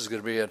 well, this is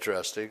going to be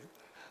interesting.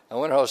 I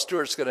wonder how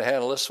Stuart's going to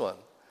handle this one.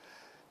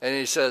 And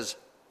he says,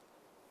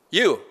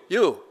 you,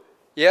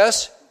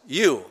 yes,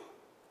 you.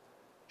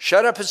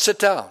 Shut up and sit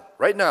down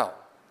right now.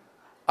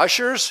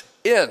 Ushers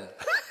in.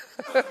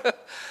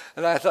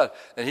 And I thought,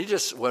 and he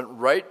just went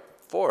right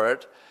for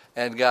it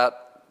and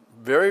got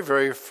very,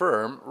 very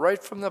firm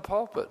right from the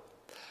pulpit.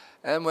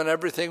 And when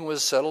everything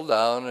was settled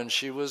down and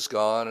she was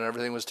gone and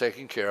everything was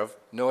taken care of,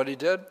 you know what he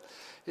did?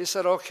 He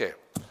said, okay,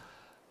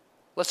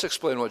 let's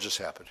explain what just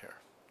happened here.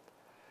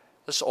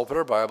 Let's open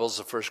our Bibles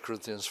to 1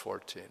 Corinthians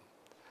 14.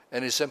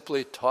 And he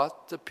simply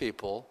taught the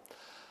people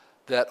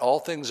that all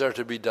things are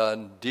to be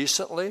done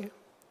decently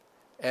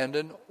and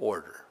in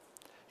order.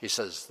 He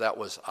says that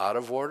was out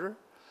of order.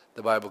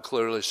 The Bible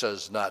clearly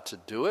says not to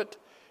do it.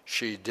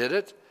 She did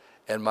it.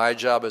 And my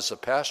job as a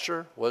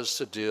pastor was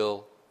to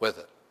deal with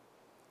it.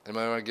 Am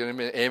I getting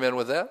an amen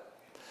with that?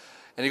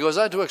 And he goes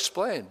on to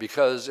explain,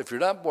 because if you're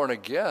not born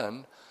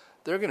again,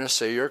 they're going to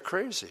say you're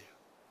crazy.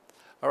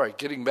 All right,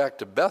 getting back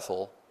to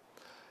Bethel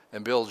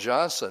and Bill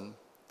Johnson,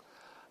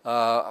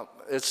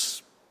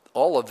 it's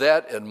all of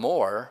that and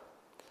more,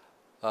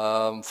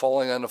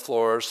 falling on the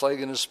floor,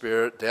 slaying in the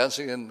spirit,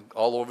 dancing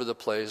all over the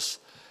place.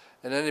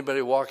 And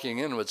anybody walking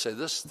in would say,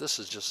 this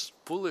is just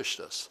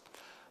foolishness.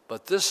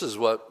 But this is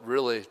what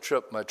really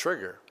tripped my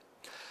trigger.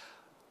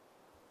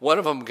 One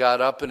of them got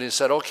up and he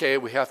said, okay,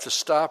 we have to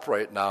stop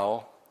right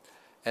now.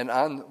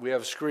 And we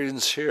have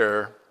screens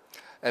here.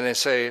 And they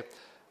say,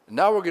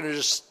 now we're going to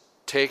just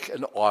take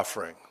an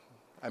offering.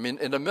 I mean,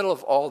 in the middle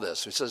of all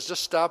this, he says,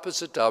 just stop and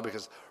sit down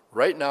because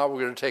right now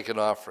we're going to take an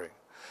offering.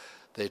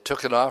 They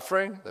took an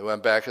offering, they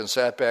went back and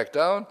sat back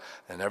down,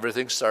 and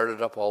everything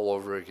started up all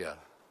over again.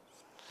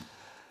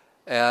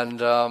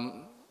 And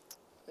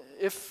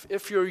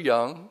if you're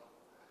young,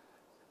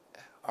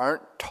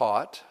 aren't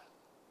taught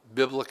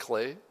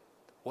biblically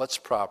what's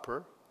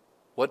proper,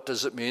 what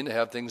does it mean to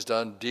have things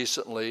done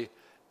decently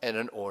and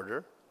in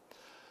order.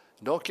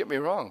 Don't get me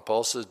wrong.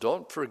 Paul says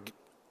don't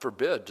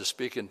forbid to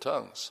speak in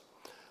tongues.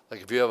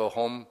 Like if you have a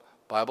home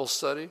Bible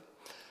study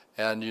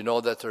and you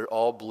know that they're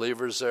all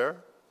believers there,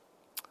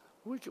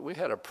 we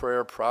had a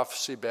prayer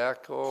prophecy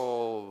back,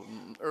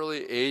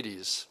 early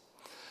 80s.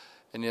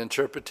 And the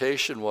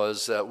interpretation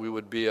was that we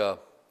would be a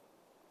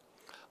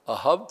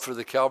hub for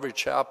the Calvary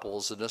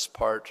chapels in this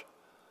part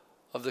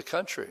of the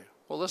country.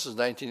 Well, this is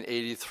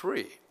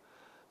 1983,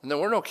 and there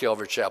were no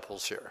Calvary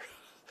chapels here.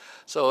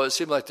 So it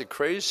seemed like the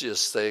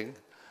craziest thing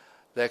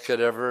that could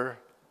ever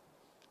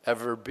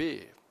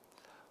be.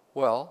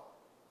 Well,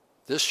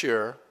 this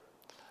year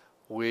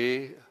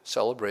we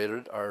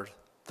celebrated our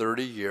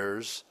 30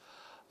 years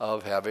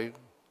of having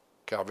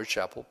Calvary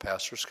Chapel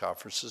pastors'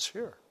 conferences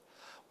here.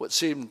 What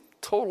seemed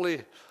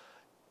totally,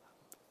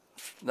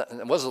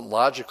 it wasn't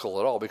logical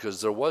at all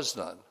because there was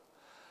none.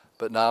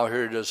 But now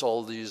here it is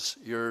all these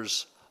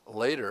years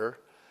later,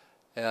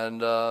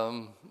 and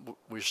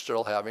we're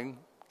still having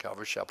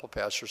Calvary Chapel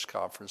pastors'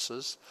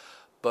 conferences,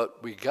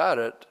 but we got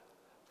it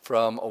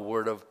from a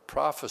word of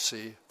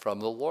prophecy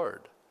from the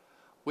Lord.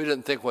 We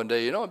didn't think one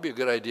day, it'd be a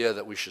good idea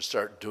that we should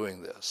start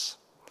doing this.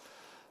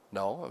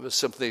 No, it was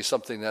simply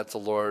something that the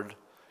Lord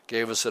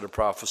gave us in a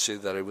prophecy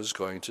that he was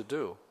going to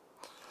do.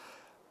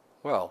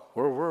 Well,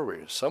 where were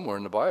we? Somewhere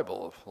in the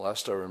Bible,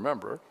 last I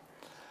remember.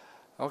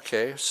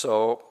 Okay,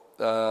 so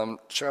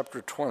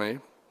chapter 20,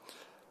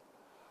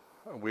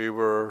 we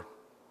were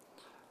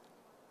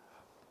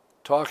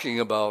talking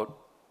about,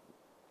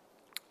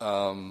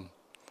 back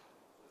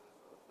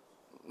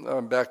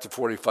to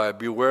 45,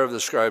 beware of the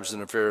scribes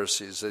and the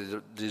Pharisees. They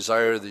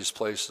desire these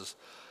places.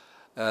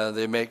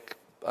 They make,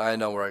 I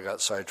know where I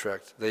got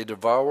sidetracked. They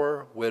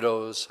devour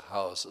widows'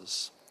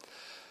 houses.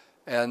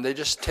 And they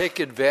just take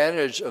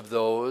advantage of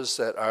those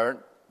that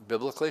aren't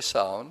biblically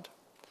sound.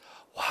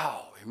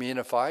 Wow, you mean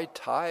if I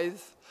tithe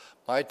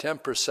my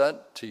 10%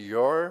 to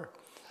your,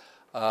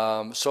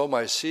 sow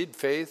my seed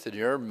faith in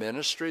your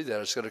ministry, that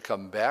it's going to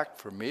come back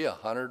for me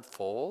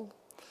 100-fold?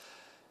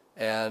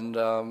 And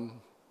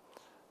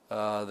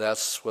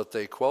that's what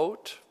they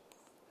quote.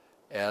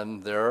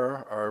 And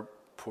there are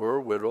poor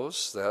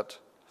widows that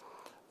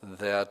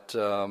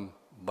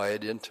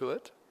bite into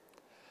it.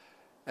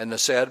 And the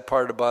sad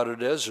part about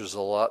it is there's a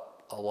lot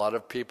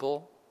of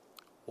people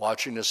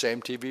watching the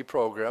same TV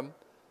program,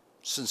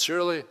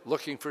 sincerely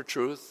looking for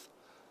truth,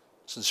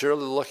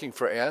 sincerely looking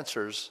for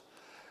answers,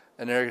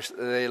 and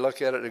they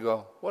look at it and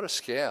go, what a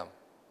scam.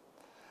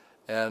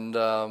 And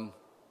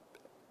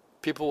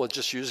people with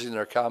just using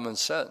their common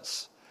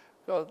sense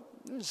go,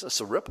 it's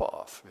just a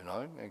ripoff,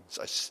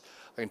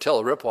 I can tell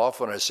a ripoff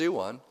when I see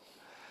one.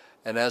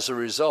 And as a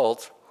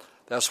result,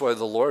 that's why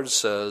the Lord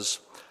says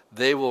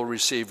they will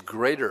receive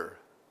greater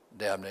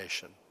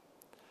damnation.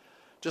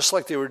 Just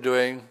like they were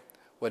doing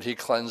when he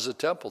cleansed the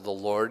temple. The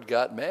Lord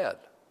got mad.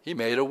 He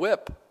made a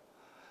whip,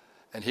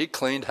 and he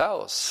cleaned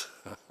house.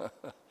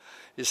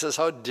 He says,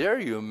 how dare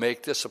you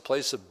make this a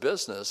place of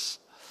business?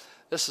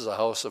 This is a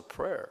house of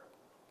prayer.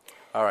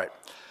 All right,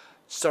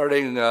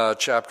 starting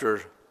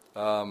chapter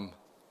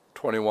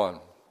 21.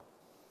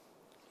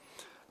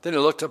 Then he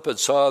looked up and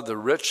saw the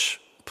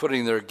rich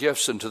putting their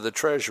gifts into the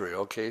treasury.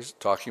 Okay,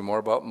 talking more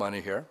about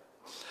money here.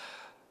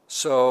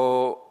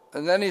 So,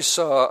 and then he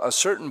saw a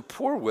certain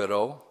poor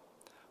widow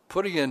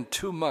putting in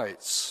 2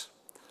 mites.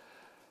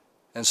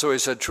 And so he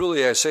said,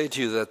 truly I say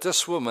to you that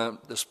this woman,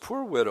 this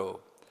poor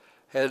widow,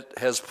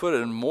 has put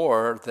in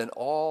more than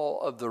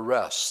all of the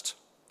rest.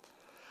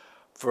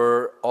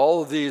 For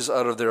all of these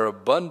out of their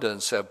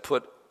abundance have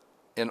put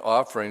in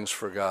offerings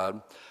for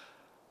God,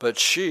 but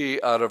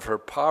she out of her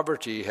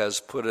poverty has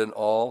put in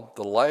all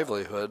the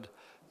livelihood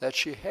that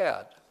she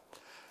had.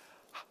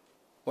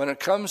 When it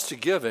comes to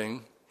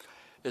giving,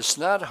 it's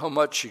not how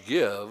much you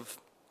give,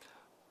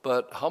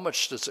 but how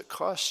much does it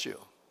cost you?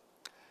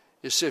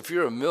 You see, if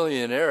you're a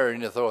millionaire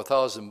and you throw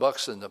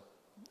 $1,000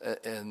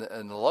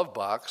 in the love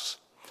box,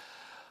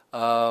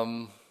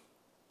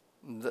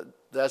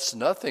 that's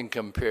nothing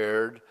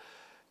compared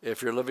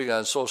if you're living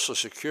on Social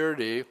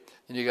Security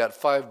and you got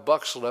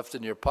 $5 left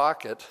in your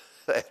pocket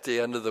at the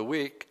end of the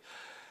week,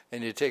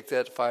 and you take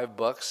that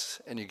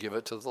 $5 and you give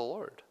it to the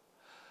Lord.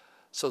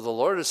 So the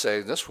Lord is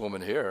saying, this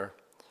woman here,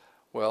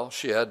 well,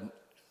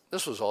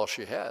 this was all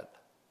she had,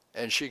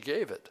 and she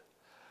gave it.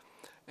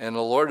 And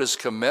the Lord is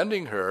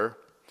commending her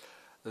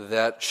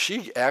that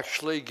she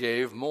actually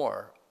gave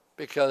more,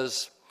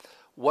 because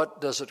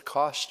what does it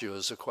cost you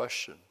is a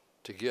question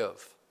to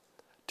give,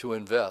 to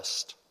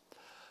invest.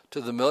 To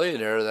the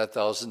millionaire, that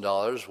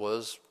 $1,000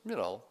 was,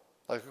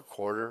 like a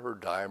quarter or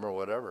dime or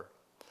whatever.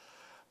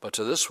 But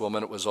to this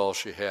woman, it was all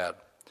she had.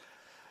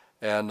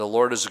 And the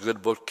Lord is a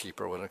good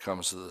bookkeeper when it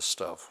comes to this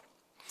stuff.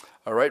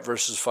 All right,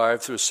 verses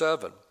 5 through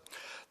 7.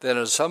 Then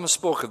as some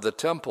spoke of the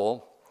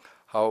temple,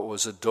 how it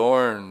was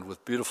adorned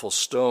with beautiful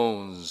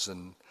stones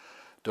and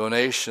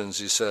donations,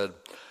 he said,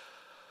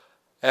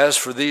 as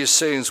for these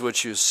things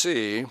which you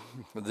see,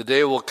 the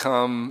day will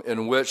come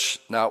in which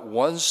not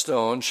one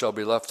stone shall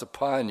be left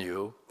upon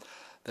you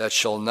that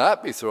shall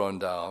not be thrown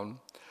down.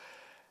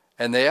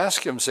 And they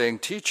ask him, saying,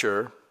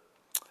 Teacher,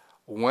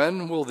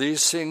 when will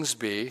these things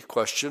be?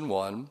 Question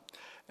 1.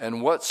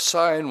 And what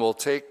sign will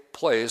take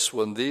place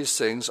when these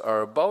things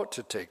are about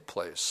to take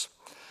place?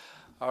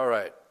 All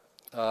right.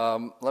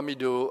 Let me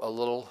do a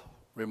little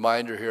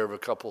reminder here of a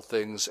couple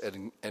things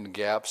and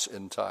gaps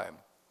in time.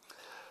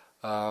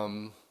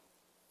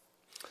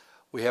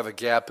 We have a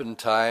gap in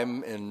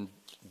time in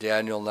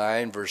Daniel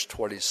 9, verse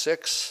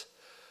 26,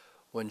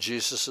 when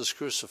Jesus is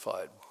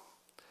crucified.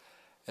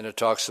 And it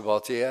talks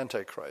about the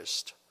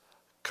Antichrist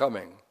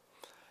coming.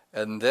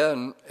 And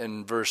then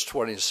in verse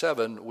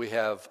 27, we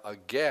have a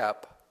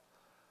gap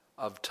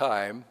of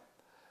time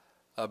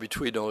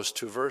between those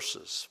two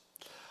verses.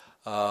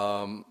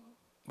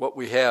 What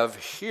we have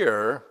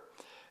here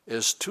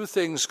is two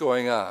things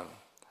going on.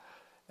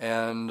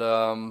 And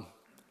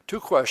two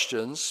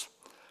questions.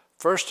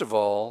 First of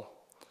all,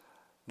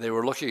 they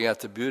were looking at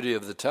the beauty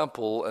of the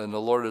temple, and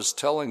the Lord is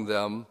telling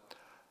them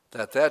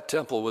that that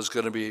temple was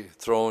going to be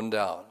thrown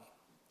down.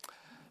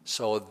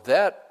 So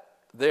that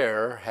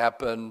there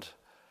happened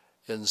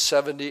in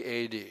 70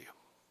 A.D.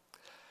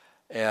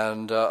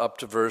 and up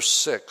to verse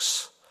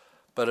 6.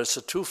 But it's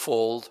a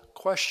twofold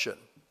question.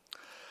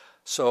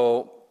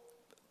 So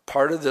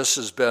part of this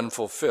has been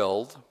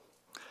fulfilled,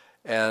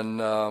 and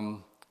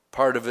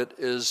part of it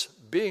is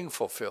being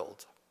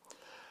fulfilled.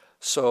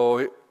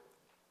 So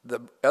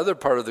the other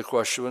part of the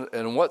question,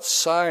 and what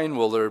sign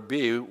will there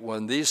be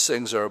when these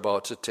things are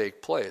about to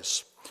take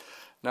place?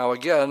 Now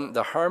again,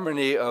 the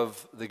harmony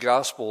of the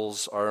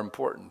Gospels are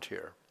important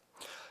here.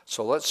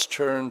 So let's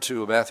turn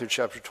to Matthew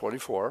chapter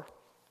 24.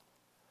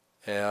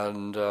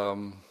 And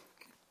I'll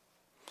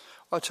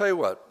tell you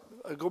what,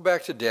 go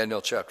back to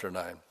Daniel chapter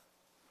 9,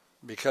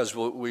 because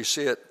we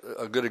see it,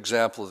 a good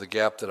example of the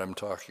gap that I'm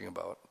talking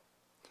about.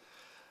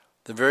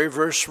 The very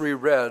verse we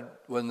read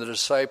when the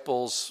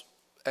disciples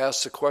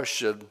asked the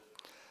question,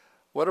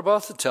 what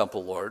about the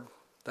temple, Lord?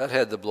 That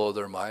had to blow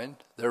their mind.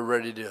 They're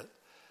ready to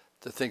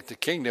think the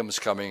kingdom is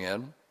coming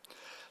in.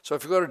 So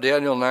if you go to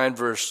Daniel 9,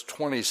 verse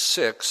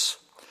 26,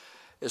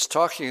 it's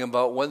talking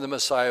about when the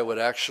Messiah would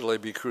actually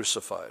be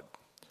crucified.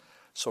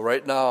 So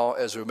right now,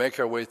 as we make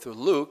our way through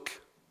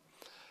Luke,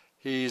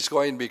 he's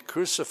going to be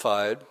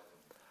crucified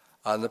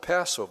on the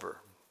Passover.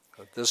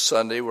 This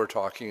Sunday, we're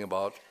talking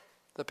about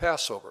the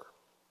Passover.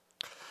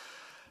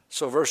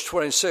 So verse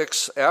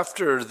 26,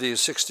 after the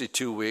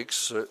 62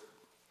 weeks,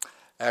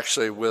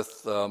 actually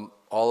with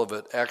all of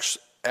it,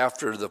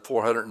 after the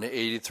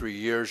 483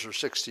 years or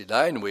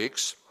 69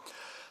 weeks,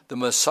 the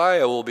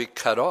Messiah will be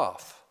cut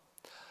off.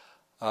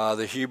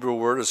 The Hebrew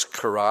word is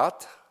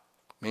karat,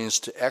 means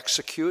to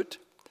execute.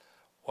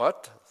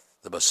 What?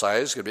 The Messiah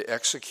is going to be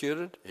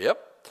executed?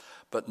 Yep,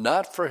 but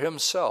not for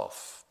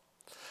himself.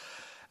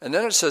 And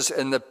then it says,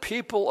 and the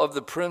people of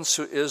the prince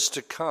who is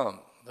to come.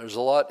 There's a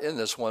lot in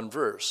this one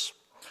verse.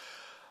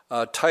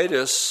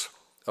 Titus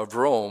of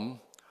Rome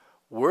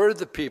were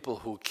the people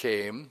who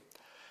came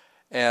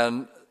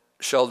and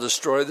shall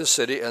destroy the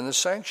city and the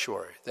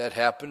sanctuary. That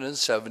happened in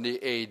 70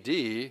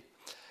 A.D.,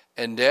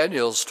 and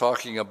Daniel's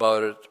talking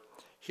about it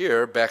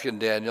here back in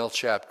Daniel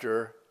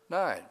chapter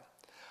 9.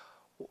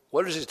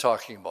 What is he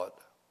talking about?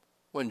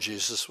 When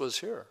Jesus was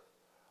here,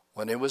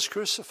 when he was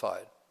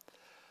crucified.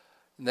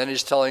 And then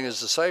he's telling his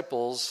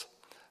disciples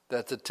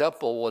that the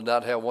temple will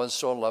not have one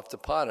stone left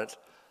upon it.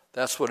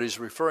 That's what he's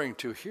referring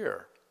to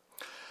here.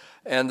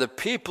 And the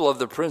people of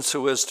the prince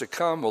who is to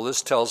come, well,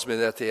 this tells me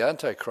that the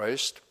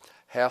Antichrist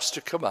has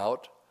to come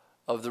out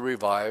of the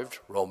revived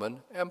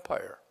Roman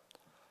Empire,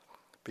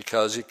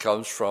 because he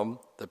comes from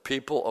the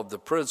people of the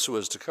prince who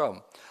is to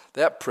come.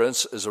 That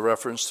prince is a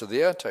reference to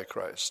the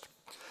Antichrist.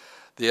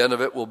 The end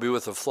of it will be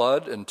with a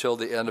flood. Until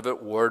the end of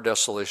it, war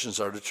desolations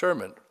are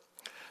determined.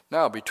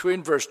 Now,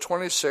 between verse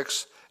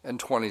 26 and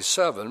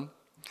 27,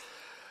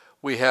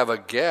 we have a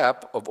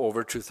gap of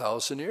over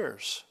 2,000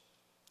 years.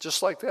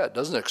 Just like that. It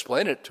doesn't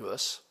explain it to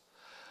us.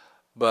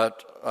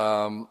 But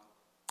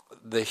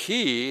the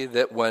he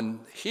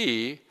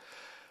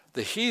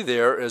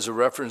there is a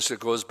reference that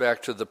goes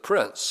back to the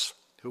prince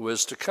who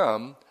is to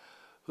come,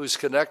 who's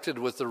connected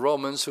with the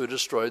Romans who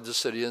destroyed the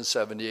city in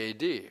 70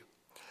 A.D.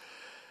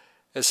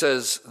 It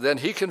says, then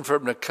he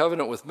confirmed a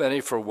covenant with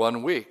many for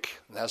 1 week.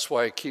 And that's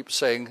why I keep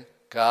saying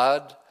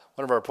God,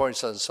 one of our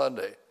points on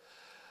Sunday,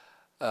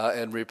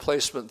 and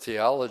replacement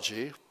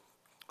theology.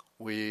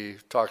 We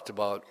talked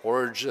about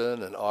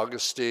Origen and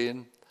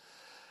Augustine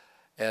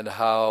and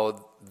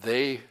how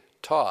they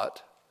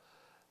taught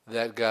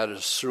that God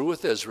is through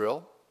with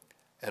Israel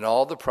and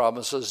all the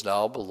promises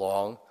now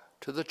belong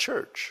to the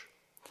church.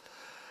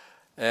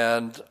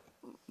 And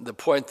the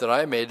point that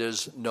I made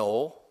is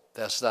no,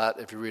 that's not,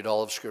 if you read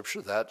all of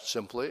Scripture, that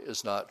simply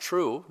is not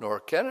true, nor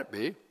can it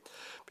be,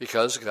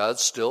 because God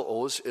still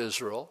owes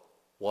Israel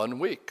 1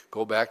 week.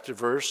 Go back to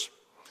verse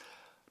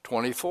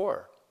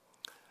 24.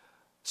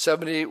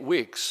 70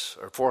 weeks,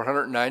 or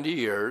 490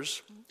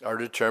 years, are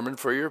determined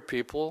for your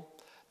people.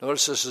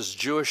 Notice this is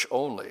Jewish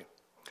only.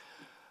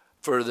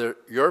 For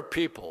your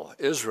people,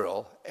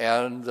 Israel,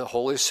 and the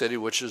holy city,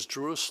 which is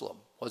Jerusalem.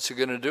 What's he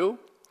going to do?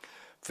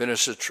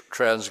 finish the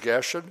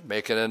transgression,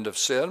 make an end of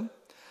sin,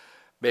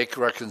 make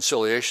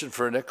reconciliation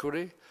for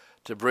iniquity,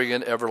 to bring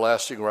in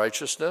everlasting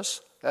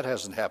righteousness. That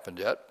hasn't happened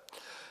yet.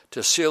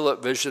 To seal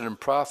up vision and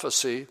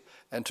prophecy,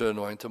 and to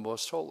anoint the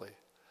most holy.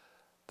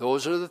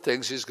 Those are the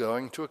things he's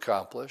going to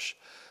accomplish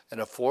in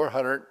a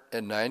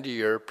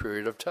 490-year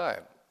period of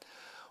time.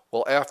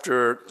 Well,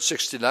 after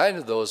 69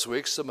 of those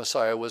weeks, the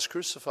Messiah was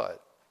crucified.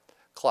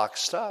 Clock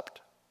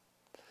stopped.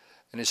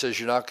 And he says,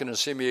 you're not going to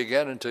see me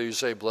again until you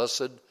say,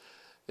 blessed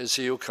is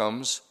he who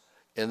comes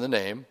in the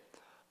name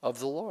of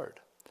the Lord.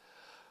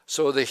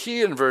 So the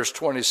he in verse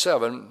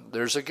 27,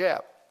 there's a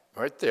gap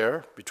right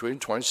there between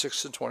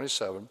 26 and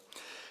 27.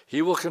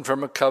 He will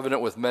confirm a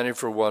covenant with many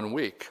for 1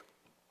 week.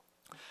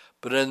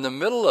 But in the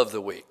middle of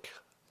the week,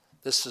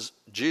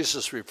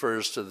 Jesus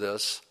refers to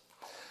this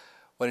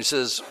when he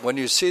says, when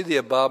you see the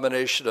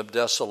abomination of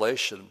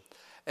desolation,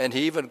 and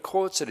he even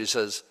quotes it, he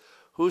says,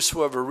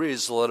 whosoever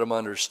reads, let him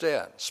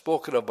understand,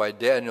 spoken of by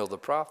Daniel the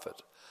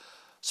prophet.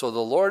 So the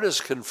Lord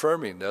is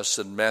confirming this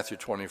in Matthew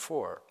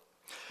 24.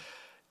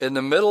 In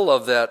the middle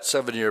of that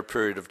 7-year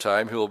period of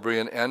time, he will bring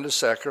an end to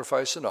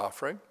sacrifice and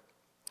offering.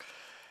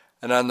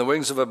 And on the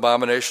wings of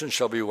abomination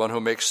shall be one who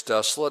makes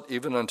desolate,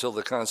 even until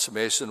the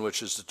consummation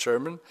which is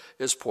determined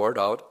is poured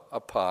out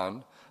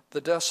upon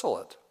the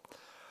desolate.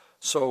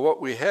 So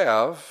what we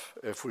have,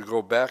 if we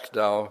go back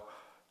now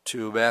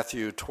to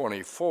Matthew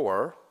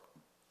 24,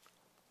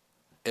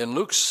 in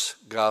Luke's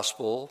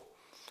gospel,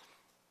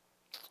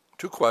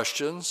 2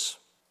 questions.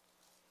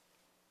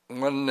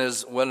 When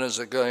is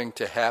it going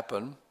to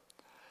happen?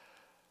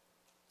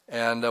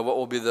 And what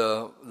will be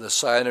the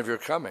sign of your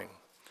coming?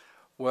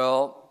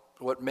 Well,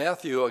 what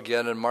Matthew,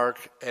 again, and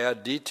Mark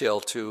add detail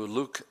to,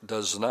 Luke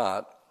does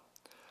not.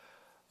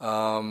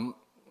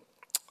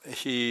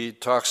 He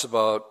talks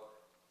about,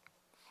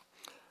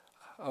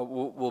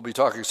 we'll be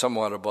talking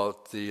somewhat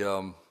about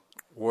the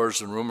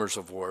wars and rumors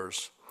of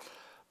wars.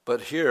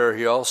 But here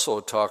he also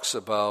talks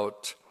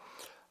about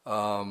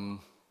the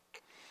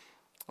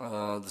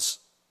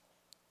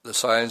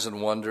signs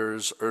and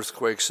wonders,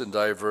 earthquakes in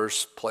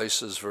diverse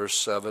places, verse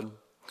 7,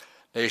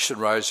 nation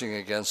rising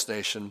against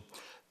nation.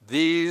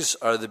 These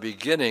are the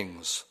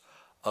beginnings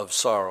of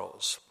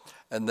sorrows,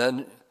 and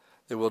then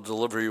they will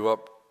deliver you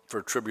up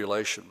for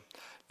tribulation.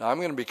 Now I'm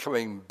going to be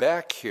coming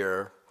back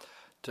here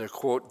to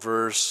quote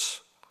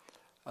verse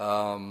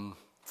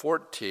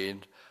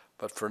 14,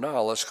 but for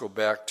now let's go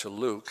back to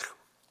Luke.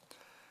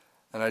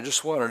 And I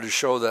just wanted to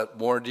show that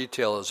more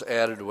detail is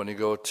added when you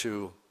go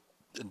to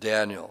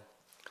Daniel.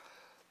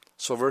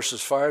 So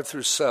verses 5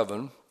 through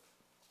 7,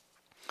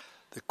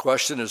 the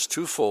question is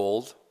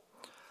twofold.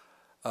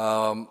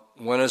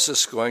 When is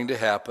this going to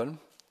happen?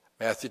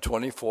 Matthew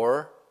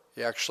 24,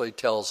 he actually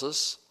tells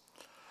us.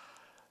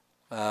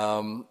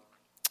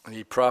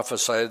 He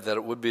prophesied that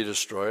it would be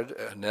destroyed,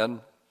 and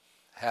then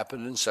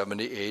happened in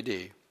 70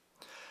 AD.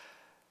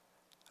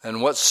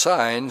 And what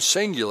sign,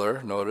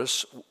 singular,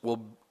 notice,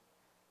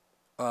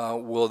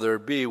 will there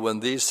be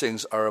when these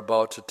things are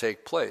about to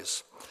take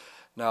place?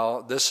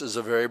 Now, this is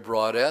a very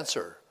broad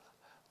answer.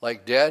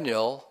 Like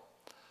Daniel,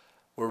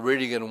 we're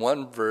reading in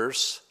one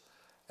verse,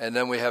 and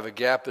then we have a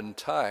gap in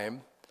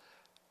time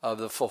of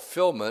the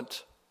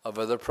fulfillment of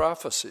other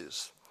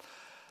prophecies.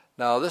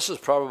 Now, this is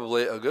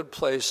probably a good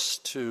place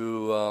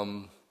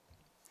to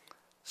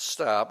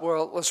stop.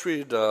 Well, let's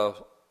read a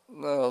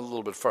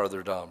little bit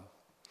farther down.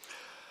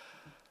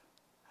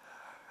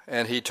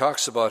 And he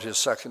talks about his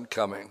second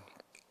coming.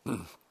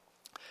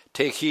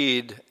 Take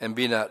heed and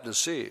be not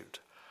deceived,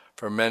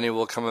 for many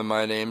will come in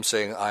my name,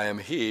 saying, I am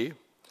he.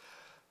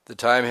 The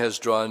time has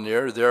drawn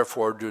near,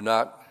 therefore do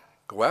not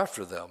go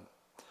after them.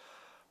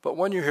 But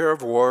when you hear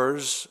of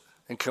wars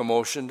and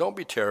commotion, don't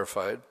be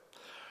terrified,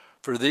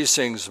 for these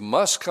things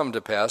must come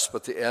to pass,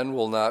 but the end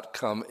will not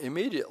come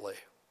immediately.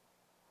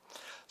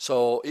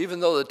 So even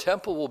though the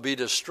temple will be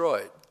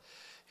destroyed,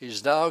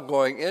 he's now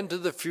going into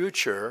the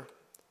future,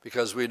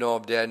 because we know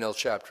of Daniel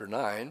chapter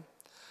 9,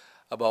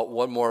 about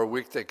one more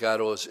week that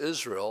God owes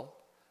Israel.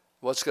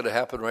 What's going to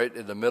happen right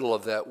in the middle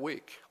of that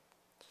week?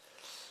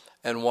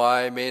 And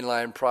why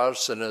mainline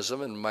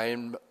Protestantism and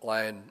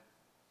mainline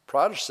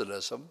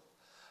Protestantism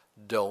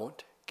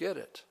don't get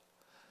it.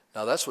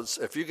 Now that's what,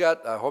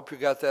 I hope you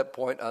got that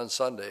point on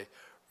Sunday,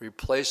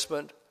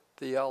 replacement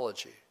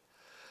theology.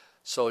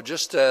 So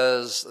just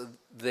as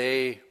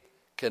they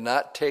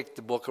cannot take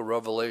the book of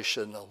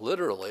Revelation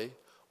literally,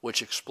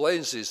 which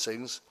explains these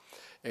things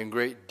in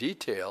great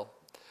detail,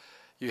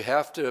 you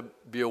have to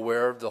be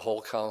aware of the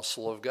whole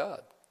counsel of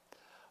God.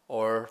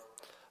 Or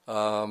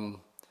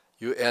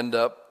you end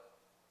up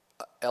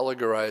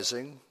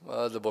allegorizing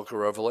the book of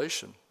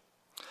Revelation.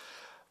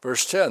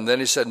 Verse 10, then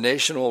he said,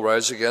 nation will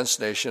rise against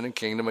nation and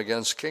kingdom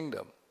against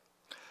kingdom.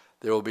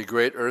 There will be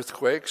great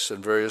earthquakes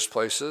in various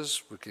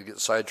places. We could get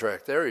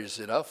sidetracked there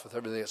easy enough with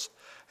everything that's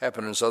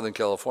happening in Southern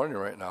California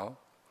right now.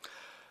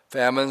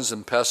 Famines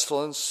and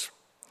pestilence.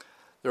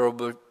 There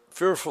will be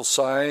fearful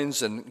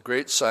signs and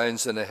great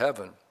signs in the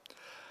heaven.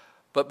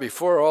 But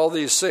before all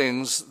these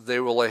things, they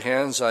will lay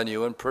hands on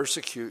you and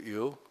persecute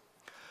you,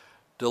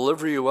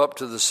 deliver you up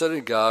to the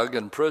synagogue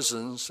and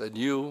prisons, and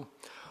you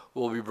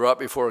will be brought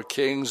before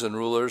kings and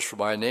rulers for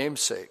my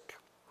name's sake.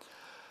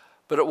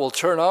 But it will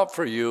turn out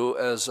for you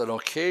as an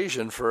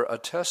occasion for a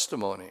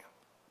testimony.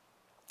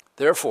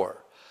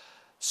 Therefore,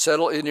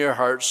 settle in your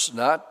hearts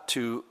not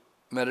to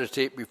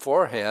meditate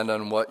beforehand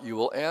on what you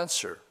will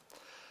answer.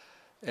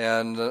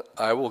 And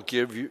I will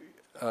give you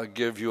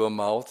a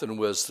mouth and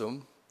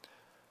wisdom,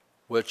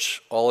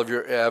 which all of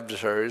your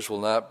adversaries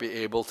will not be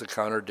able to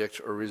contradict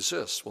or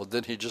resist. Well,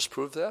 didn't he just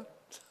prove that?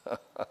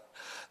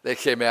 They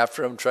came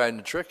after him trying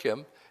to trick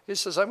him. He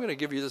says, I'm going to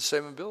give you the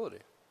same ability.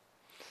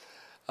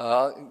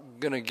 I'm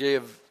going to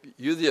give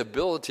you the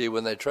ability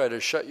when they try to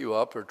shut you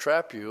up or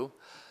trap you,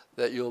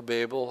 that you'll be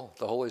able,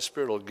 the Holy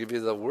Spirit will give you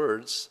the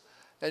words,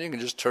 and you can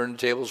just turn the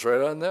tables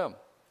right on them.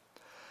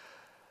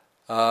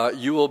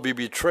 You will be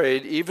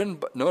betrayed,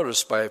 even,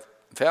 notice, by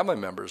family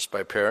members,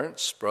 by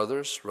parents,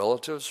 brothers,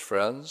 relatives,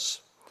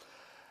 friends,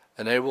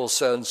 and they will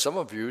send some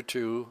of you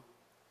to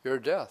your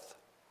death.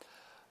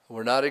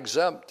 We're not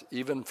exempt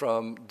even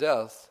from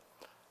death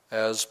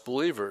as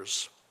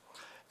believers.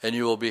 And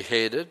you will be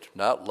hated,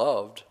 not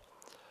loved,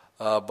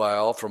 by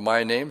all for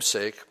my name's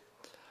sake,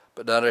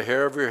 but not a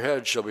hair of your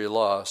head shall be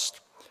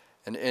lost,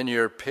 and in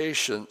your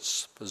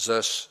patience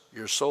possess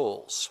your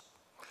souls.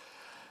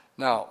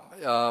 Now,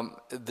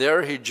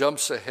 there he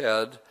jumps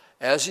ahead,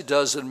 as he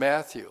does in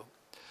Matthew.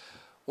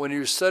 When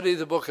you study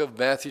the book of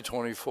Matthew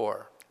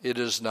 24, it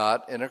is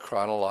not in a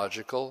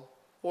chronological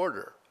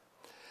order.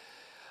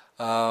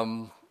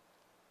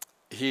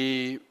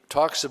 He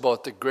talks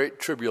about the Great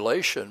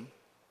Tribulation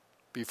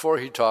before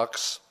he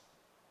talks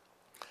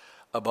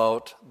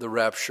about the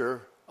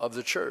rapture of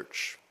the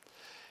church.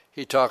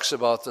 He talks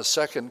about the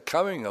second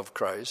coming of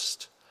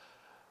Christ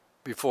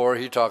before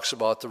he talks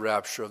about the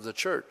rapture of the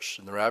church.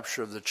 And the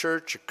rapture of the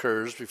church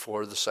occurs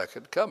before the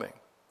second coming.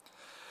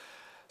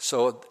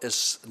 So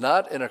it's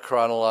not in a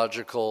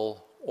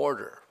chronological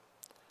order.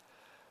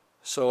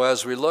 So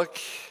as we look,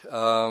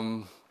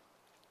 I'm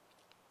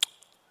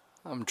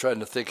trying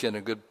to think in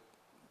a good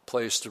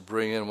place to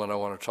bring in what I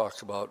want to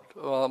talk about.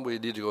 Well, we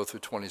need to go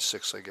through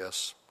 26, I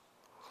guess.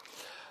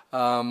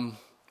 The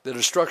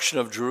destruction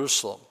of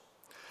Jerusalem.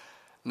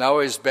 Now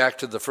he's back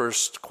to the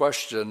first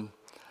question.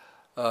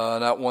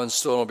 Not one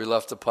stone will be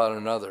left upon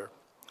another.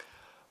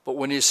 But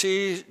when you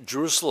see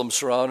Jerusalem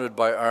surrounded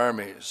by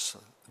armies,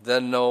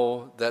 then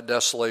know that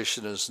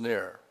desolation is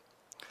near.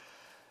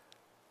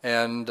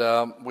 And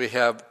we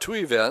have two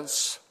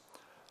events.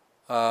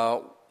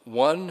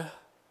 One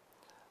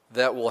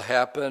that will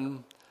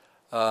happen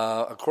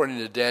according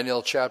to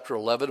Daniel chapter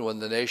 11 when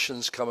the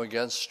nations come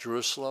against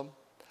Jerusalem.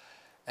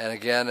 And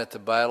again at the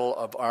Battle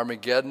of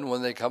Armageddon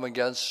when they come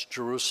against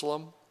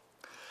Jerusalem.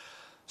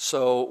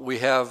 So we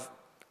have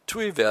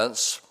two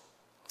events.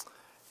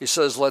 He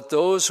says, let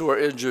those who are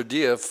in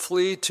Judea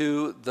flee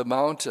to the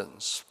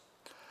mountains.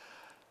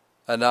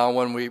 And now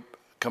when we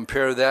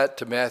compare that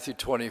to Matthew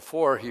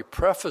 24, he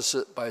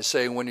prefaces it by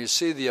saying, when you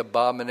see the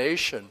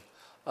abomination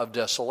of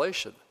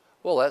desolation.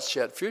 Well, that's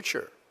yet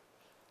future.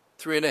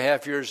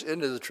 3.5 years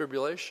into the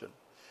tribulation.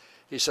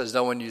 He says,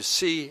 now when you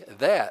see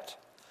that,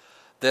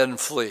 then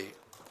flee.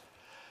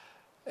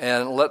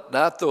 And let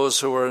not those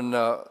who are in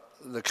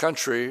the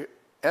country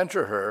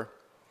enter her,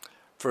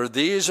 for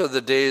these are the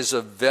days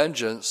of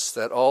vengeance,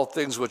 that all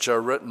things which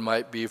are written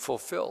might be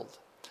fulfilled.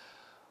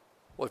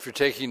 Well, if you're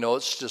taking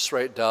notes, just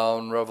write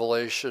down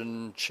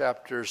Revelation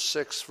chapter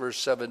 6, verse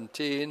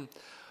 17,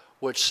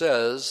 which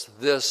says,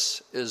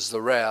 this is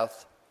the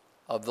wrath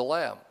of the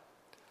Lamb.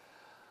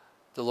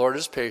 The Lord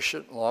is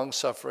patient,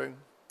 long-suffering,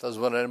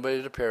 doesn't want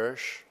anybody to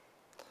perish.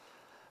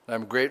 And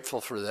I'm grateful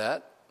for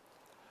that.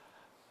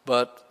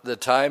 But the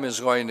time is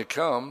going to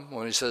come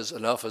when he says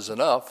enough is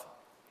enough,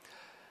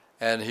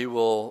 and he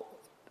will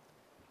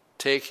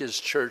take his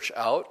church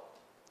out,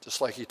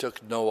 just like he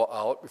took Noah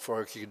out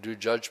before he could do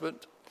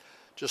judgment,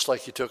 just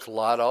like he took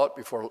Lot out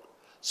before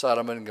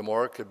Sodom and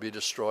Gomorrah could be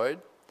destroyed.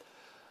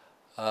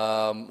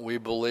 We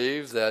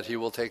believe that he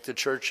will take the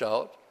church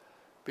out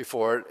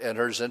before it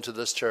enters into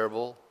this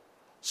terrible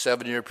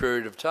 7-year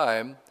period of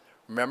time.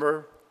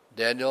 Remember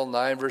Daniel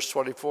 9, verse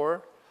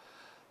 24?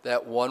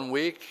 That 1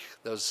 week,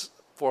 those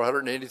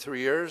 483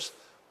 years,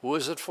 who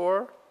is it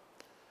for?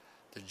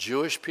 The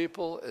Jewish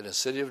people in the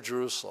city of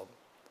Jerusalem.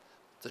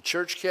 The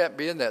church can't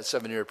be in that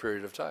 7-year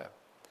period of time.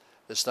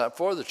 It's not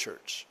for the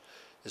church.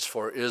 It's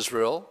for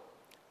Israel,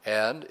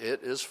 and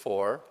it is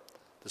for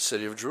the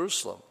city of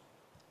Jerusalem.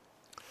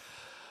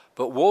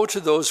 But woe to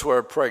those who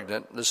are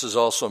pregnant, this is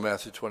also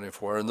Matthew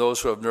 24, and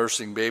those who have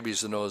nursing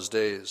babies in those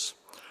days.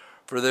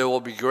 For there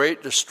will be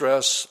great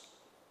distress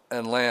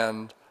and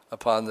land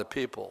upon the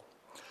people.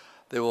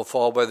 They will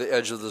fall by the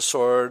edge of the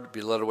sword,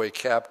 be led away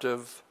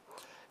captive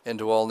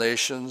into all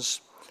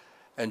nations,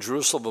 and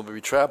Jerusalem will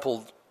be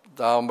trampled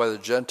down by the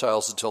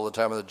Gentiles until the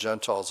time of the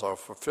Gentiles are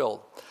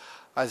fulfilled.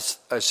 I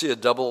see a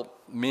double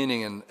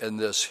meaning in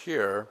this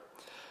here,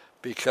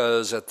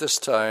 because at this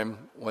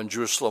time, when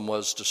Jerusalem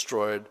was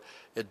destroyed,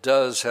 it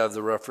does have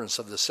the reference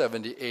of the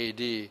 70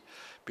 AD,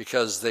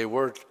 because they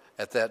were,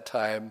 at that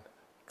time,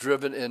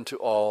 driven into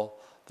all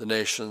the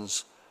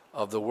nations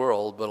of the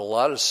world, but a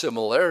lot of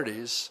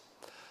similarities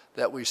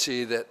that we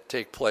see that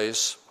take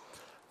place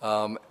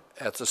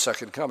at the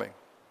second coming.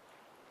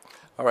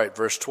 All right,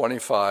 verse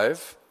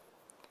 25.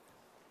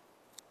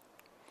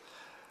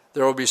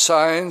 There will be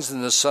signs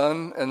in the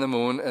sun and the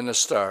moon and the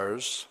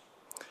stars,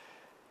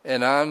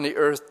 and on the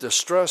earth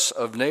distress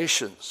of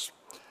nations.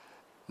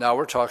 Now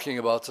we're talking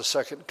about the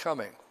second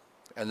coming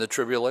and the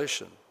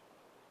tribulation.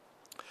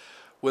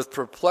 With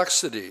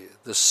perplexity,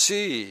 the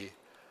sea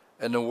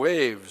and the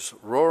waves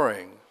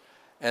roaring,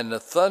 and the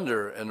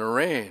thunder and the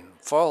rain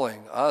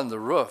falling on the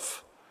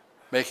roof,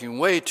 making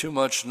way too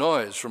much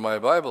noise for my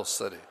Bible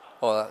study.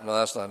 Oh, no,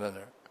 that's not in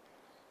there.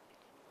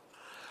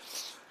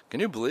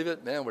 Can you believe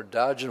it, man? We're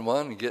dodging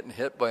one and getting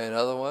hit by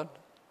another one.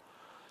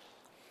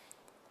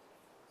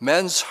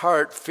 Men's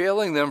heart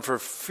failing them for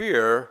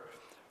fear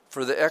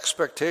for the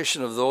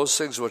expectation of those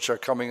things which are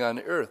coming on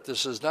the earth.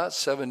 This is not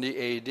 70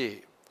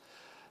 A.D.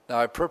 Now,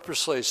 I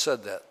purposely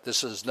said that.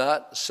 This is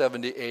not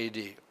 70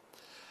 A.D.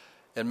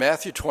 In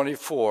Matthew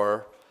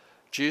 24,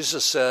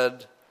 Jesus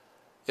said,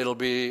 it'll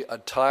be a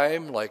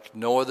time like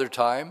no other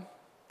time.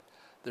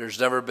 There's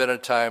never been a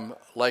time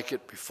like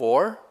it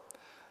before,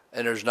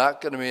 and there's not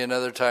going to be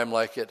another time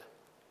like it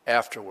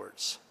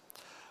afterwards.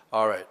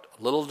 All right,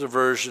 a little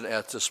diversion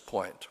at this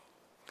point.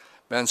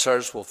 Men's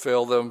hearts will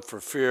fail them for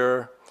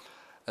fear,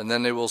 and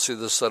then they will see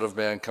the Son of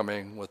Man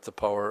coming with the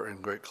power in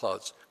great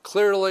clouds.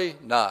 Clearly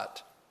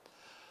not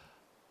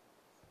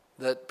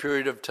that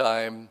period of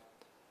time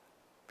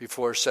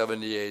before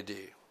 70 A.D.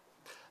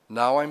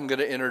 Now I'm going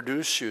to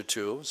introduce you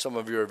to, some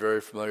of you are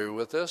very familiar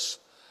with this,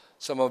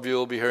 some of you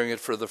will be hearing it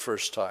for the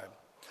first time.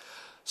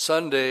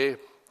 Sunday,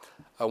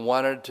 I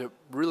wanted to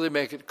really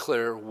make it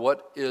clear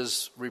what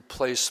is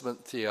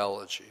replacement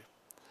theology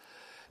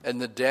and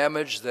the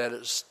damage that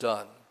it's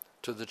done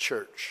to the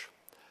church,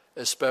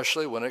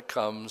 especially when it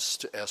comes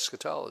to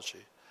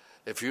eschatology.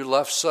 If you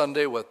left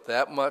Sunday with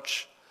that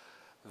much,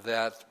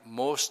 that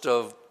most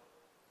of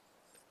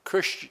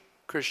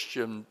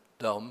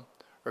Christendom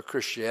or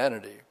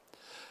Christianity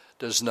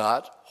does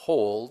not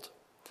hold,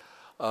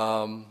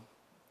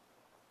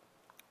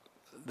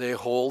 they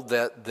hold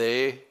that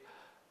they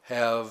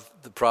have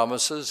the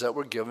promises that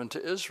were given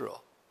to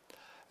Israel.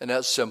 And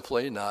that's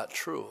simply not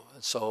true.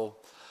 And so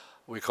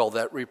we call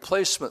that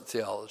replacement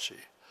theology.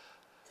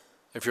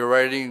 If you're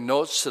writing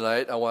notes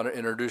tonight, I want to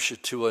introduce you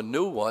to a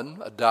new one,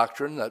 a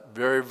doctrine that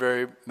very,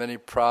 very many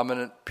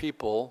prominent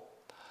people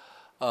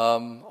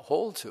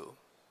hold to.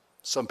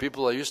 Some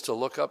people I used to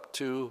look up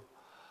to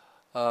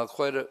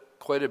quite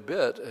a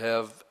bit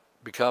have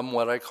become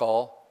what I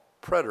call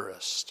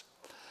preterist.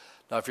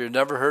 Now, if you've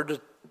never heard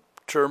the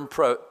term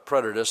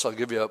preterist, I'll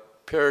give you a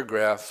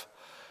paragraph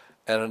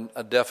and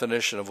a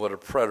definition of what a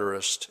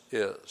preterist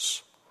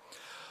is.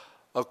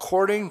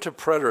 According to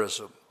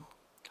preterism,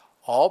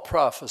 all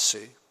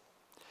prophecy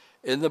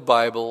in the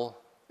Bible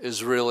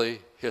is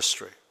really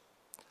history.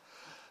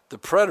 The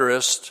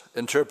preterist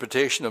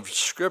interpretation of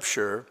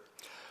Scripture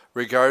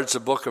regards the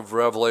book of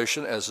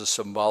Revelation as a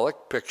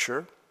symbolic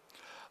picture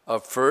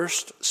of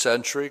first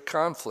century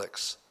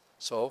conflicts.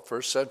 So,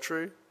 first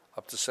century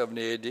up to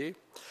 70 AD.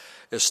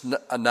 It's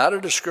not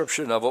a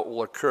description of what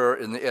will occur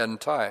in the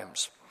end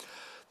times.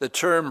 The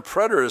term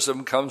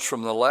preterism comes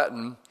from the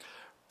Latin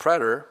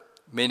preter,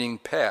 meaning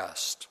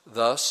past.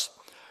 Thus,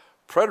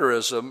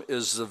 preterism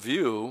is the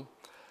view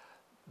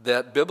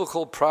that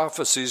biblical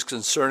prophecies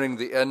concerning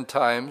the end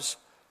times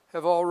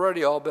have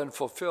already all been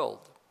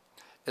fulfilled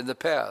in the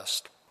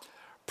past.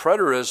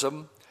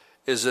 Preterism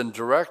is in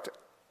direct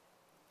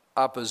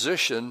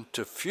opposition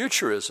to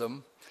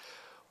futurism,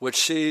 which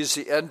sees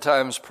the end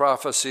times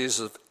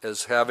prophecies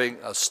as having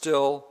a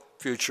still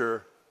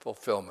future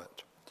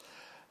fulfillment.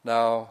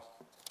 Now,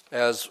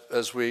 as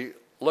we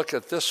look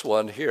at this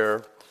one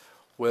here,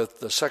 with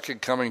the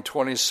second coming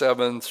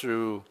 27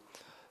 through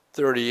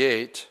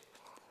 38,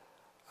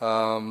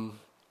 when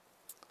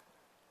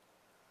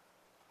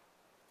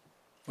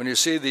you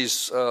see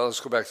these, let's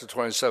go back to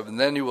 27,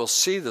 then you will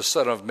see the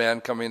Son of Man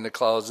coming in the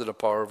clouds in the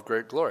power of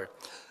great glory.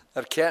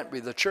 That can't be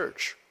the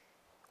church,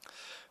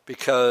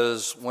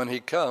 because when he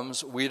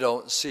comes, we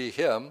don't see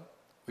him.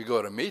 We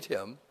go to meet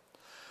him.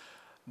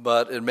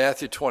 But in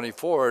Matthew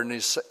 24, in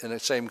the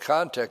same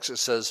context, it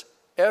says,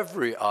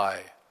 every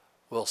eye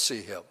will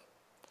see him.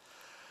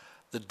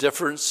 The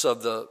difference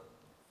of the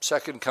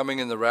second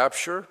coming and the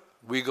rapture,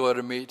 we go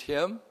to meet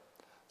him.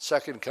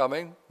 Second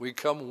coming, we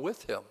come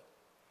with him.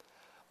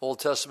 Old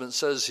Testament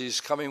says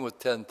he's coming with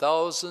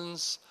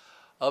 10,000s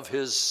of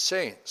his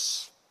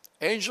saints.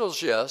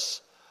 Angels,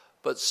 yes,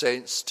 but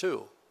saints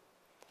too.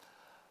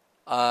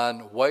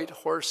 On white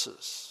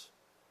horses.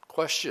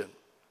 Question,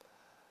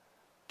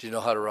 do you know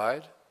how to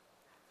ride?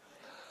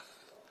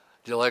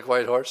 Do you like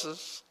white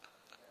horses?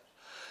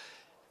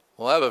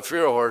 Well, I have a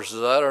fear of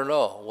horses. I don't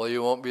know. Well,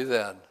 you won't be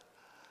then.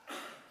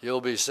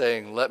 You'll be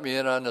saying, let me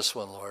in on this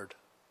one, Lord.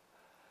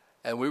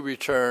 And we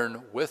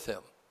return with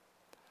him.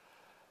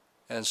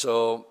 And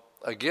so,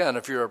 again,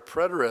 if you're a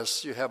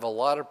preterist, you have a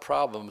lot of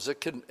problems.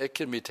 It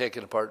can be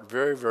taken apart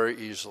very, very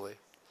easily.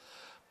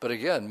 But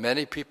again,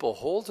 many people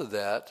hold to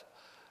that.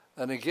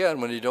 And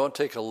again, when you don't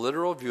take a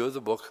literal view of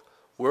the book,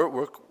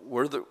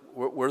 we're the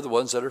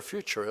ones that are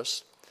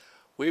futurists.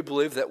 We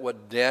believe that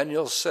what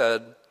Daniel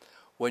said,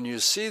 when you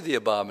see the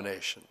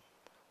abomination,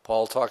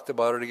 Paul talked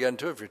about it again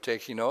too, if you're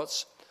taking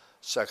notes,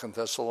 2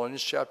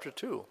 Thessalonians chapter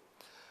 2.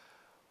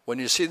 When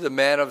you see the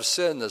man of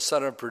sin, the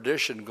son of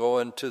perdition, go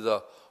into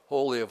the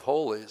Holy of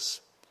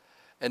Holies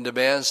and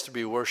demands to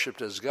be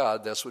worshipped as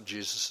God, that's what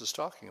Jesus is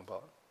talking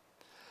about.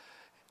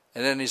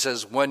 And then he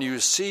says, when you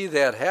see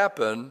that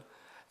happen,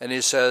 and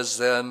he says,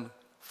 then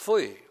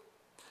flee.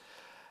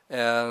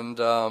 And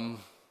do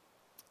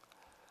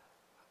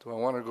I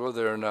want to go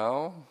there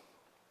now?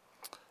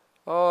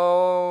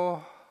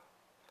 Oh,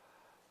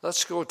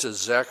 let's go to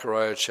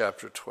Zechariah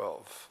chapter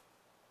 12.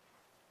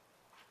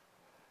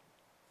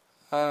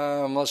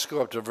 Let's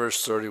go up to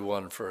verse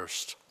 31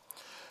 first.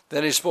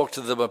 Then he spoke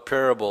to them a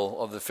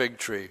parable of the fig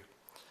tree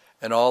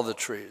and all the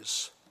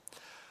trees.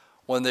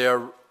 When they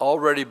are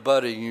already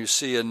budding, you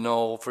see and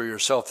know for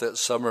yourself that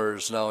summer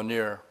is now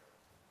near.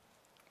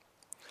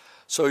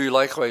 So you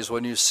likewise,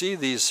 when you see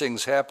these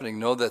things happening,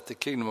 know that the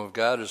kingdom of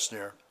God is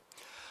near.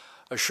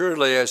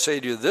 Assuredly, I say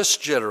to you, this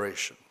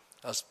generation,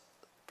 a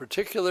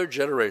particular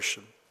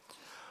generation,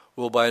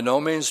 will by no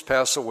means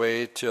pass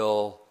away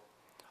till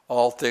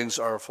all things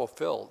are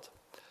fulfilled.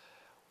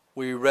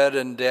 We read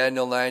in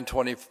Daniel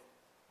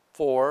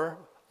 9:24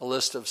 a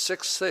list of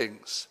 6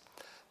 things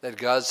that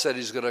God said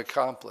he's going to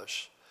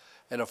accomplish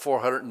in a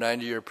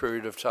 490-year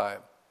period of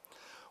time.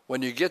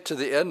 When you get to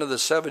the end of the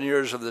 7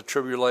 years of the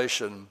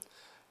tribulation,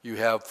 you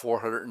have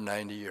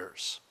 490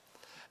 years.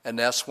 And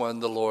that's when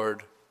the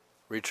Lord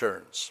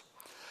returns.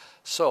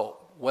 So,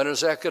 when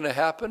is that going to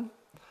happen?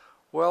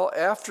 Well,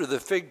 after the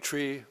fig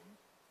tree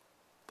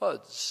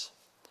buds.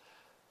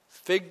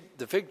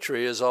 The fig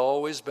tree has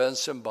always been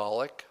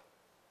symbolic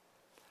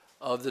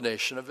of the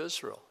nation of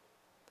Israel.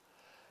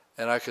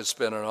 And I could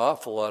spend an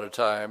awful lot of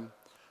time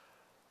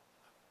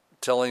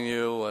telling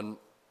you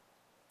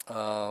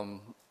when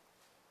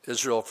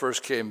Israel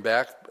first came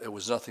back, it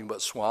was nothing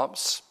but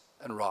swamps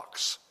and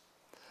rocks.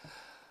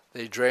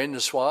 They drained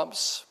the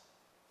swamps,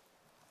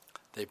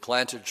 they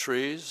planted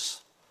trees,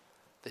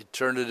 they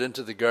turned it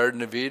into the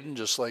Garden of Eden,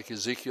 just like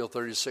Ezekiel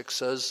 36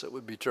 says it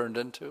would be turned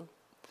into.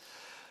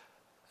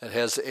 It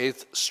has the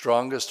 8th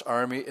strongest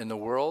army in the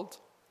world.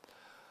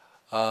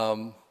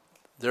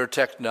 Their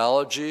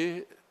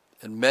technology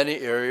in many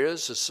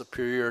areas is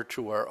superior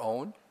to our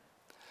own.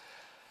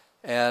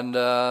 And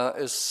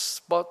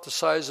it's about the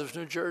size of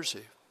New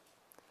Jersey.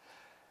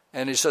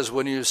 And he says,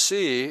 when you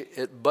see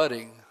it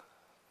budding,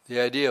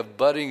 the idea of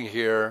budding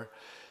here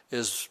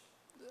is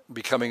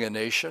becoming a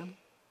nation.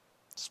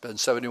 It's been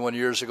 71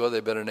 years ago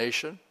they've been a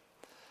nation.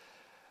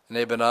 And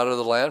they've been out of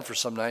the land for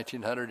some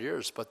 1,900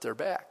 years, but they're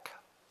back.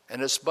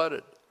 And it's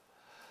budded.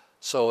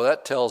 So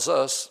that tells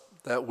us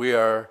that we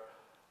are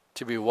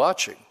to be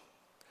watching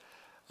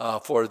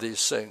for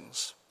these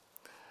things.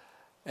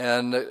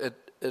 And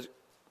it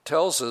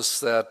tells us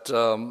that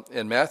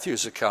in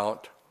Matthew's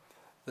account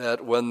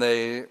that when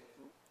there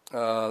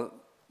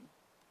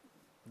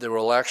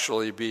will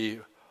actually be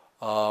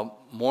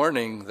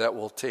mourning that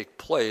will take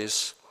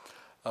place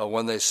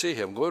when they see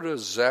him. Go to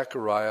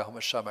Zechariah. How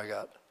much time I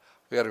got?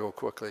 We got to go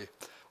quickly.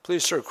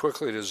 Please turn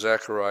quickly to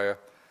Zechariah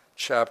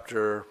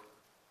chapter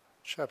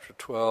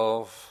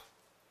 12.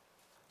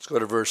 Let's go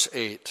to verse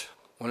 8.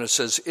 When it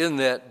says, in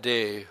that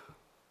day,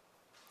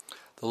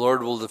 the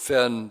Lord will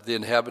defend the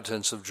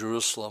inhabitants of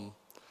Jerusalem.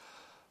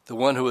 The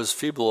one who is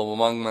feeble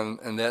among them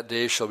in that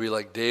day shall be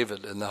like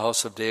David, and the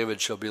house of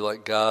David shall be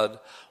like God,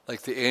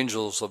 like the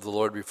angels of the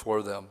Lord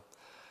before them.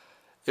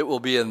 It will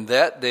be in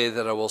that day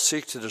that I will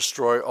seek to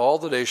destroy all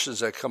the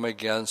nations that come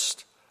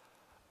against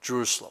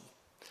Jerusalem.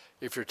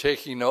 If you're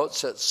taking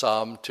notes at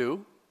Psalm 2,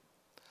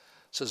 it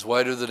says,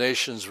 why do the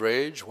nations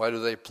rage? Why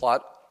do they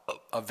plot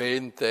a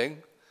vain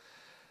thing?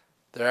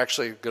 They're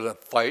actually going to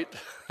fight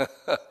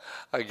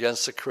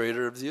against the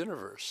creator of the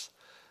universe.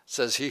 It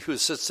says, he who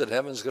sits in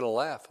heaven is going to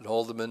laugh and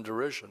hold them in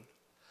derision.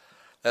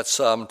 That's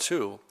Psalm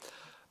 2.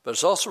 But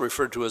it's also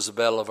referred to as the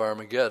Battle of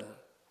Armageddon.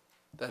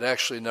 That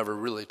actually never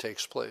really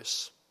takes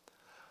place.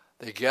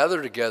 They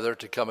gather together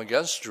to come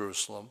against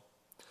Jerusalem.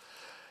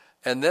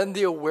 And then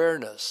the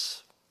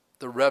awareness,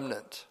 the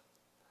remnant,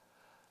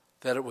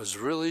 that it was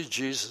really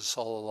Jesus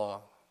all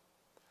along.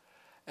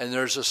 And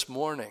there's this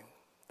mourning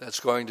that's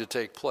going to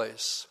take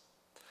place.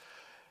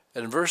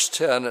 In verse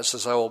 10, it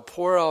says, I will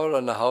pour out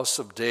on the house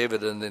of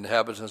David and the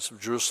inhabitants of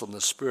Jerusalem the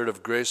spirit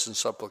of grace and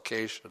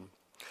supplication,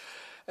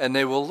 and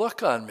they will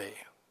look on me,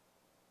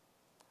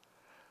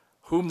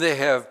 whom they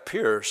have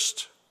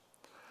pierced.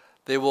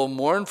 They will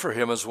mourn for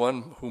him as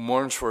one who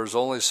mourns for his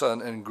only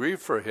son, and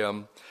grieve for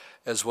him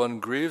as one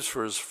grieves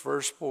for his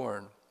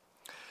firstborn.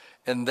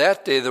 In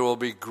that day there will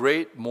be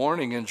great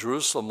mourning in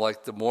Jerusalem,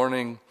 like the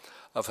mourning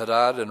of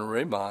Hadad and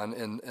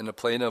Rimmon in the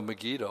plain of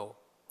Megiddo.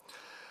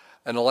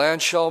 And the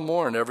land shall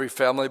mourn, every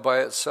family by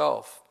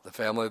itself, the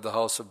family of the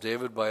house of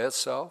David by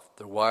itself,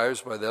 their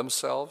wives by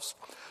themselves,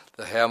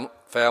 the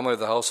family of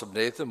the house of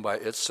Nathan by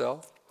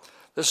itself.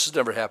 This has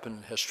never happened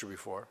in history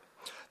before.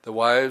 the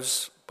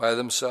wives by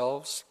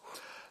themselves,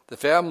 the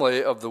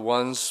family of the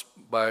ones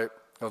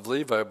of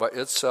Levi by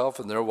itself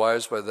and their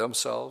wives by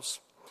themselves,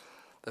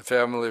 the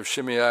family of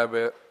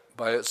Shimei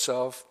by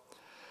itself.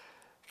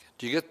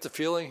 Do you get the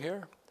feeling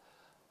here?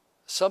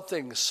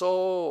 Something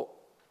so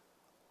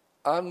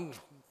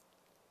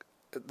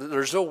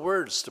there's no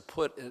words to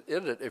put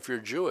in it if you're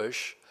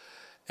Jewish,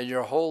 and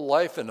your whole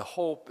life and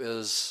hope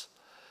is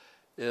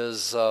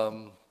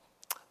that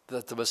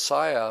the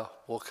Messiah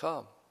will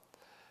come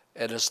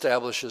and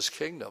establish his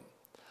kingdom.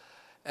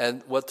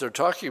 And what they're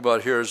talking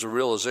about here is a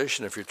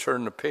realization. If you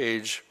turn the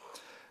page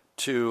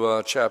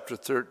to chapter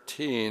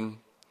 13,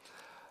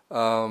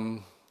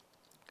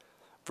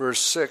 verse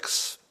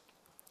 6,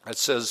 it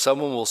says,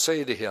 someone will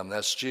say to him,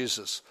 that's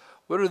Jesus,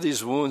 what are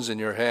these wounds in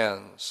your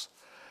hands?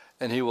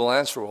 And he will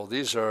answer, well,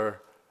 these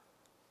are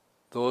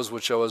those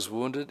which I was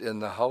wounded in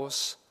the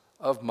house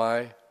of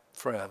my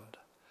friend.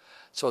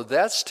 So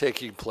that's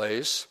taking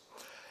place.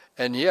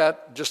 And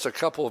yet, just a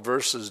couple of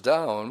verses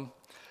down,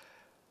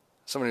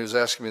 somebody was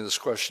asking me this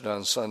question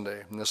on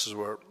Sunday, and this is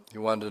where he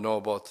wanted to know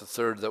about the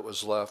third that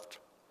was left,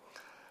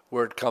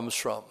 where it comes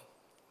from.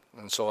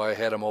 And so I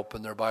had him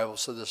open their Bible,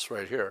 so this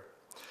right here.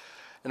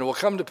 And it will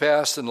come to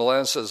pass in the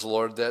land, says the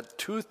Lord, that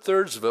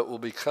 2/3 of it will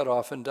be cut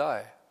off and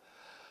die.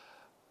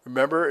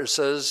 Remember, it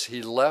says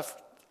he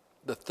left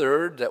the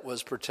third that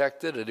was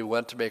protected and he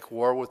went to make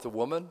war with the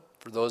woman.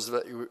 For those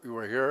of you who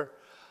were here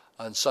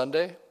on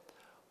Sunday,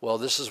 well,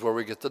 this is where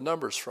we get the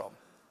numbers from.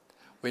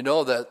 We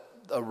know that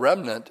a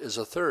remnant is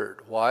a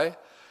third. Why?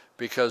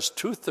 Because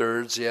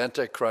 2/3, the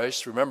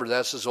Antichrist, remember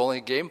that's his only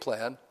game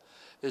plan,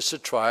 is to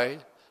try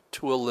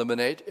to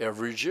eliminate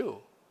every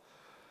Jew.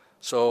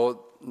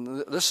 So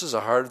this is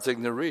a hard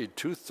thing to read.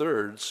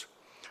 2/3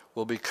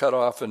 will be cut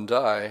off and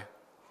die,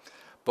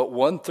 but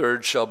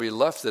 1/3 shall be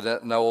left in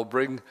it, and I will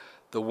bring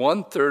the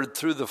 1/3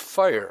 through the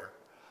fire.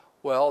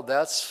 Well,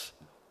 that's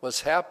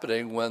what's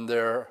happening when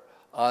they're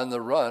on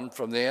the run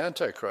from the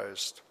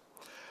Antichrist.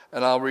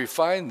 And I'll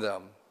refine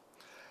them,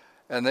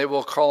 and they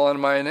will call on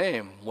my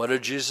name. What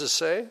did Jesus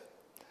say?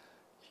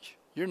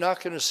 You're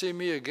not going to see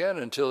me again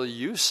until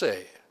you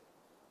say,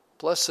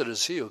 blessed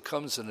is he who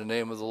comes in the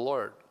name of the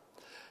Lord.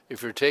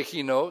 If you're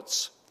taking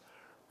notes,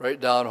 write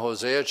down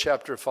Hosea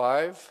chapter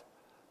 5,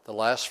 the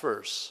last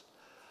verse.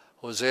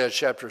 Hosea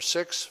chapter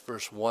 6,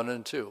 verse 1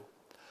 and 2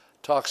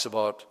 talks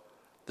about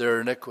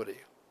their iniquity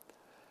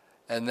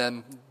and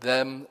then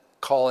them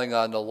calling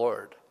on the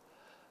Lord.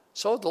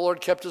 So the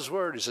Lord kept his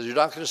word. He says, you're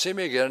not going to see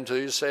me again until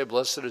you say,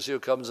 blessed is he who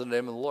comes in the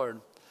name of the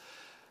Lord.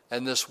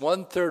 And this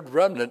 1/3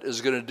 remnant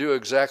is going to do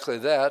exactly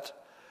that,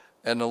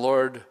 and the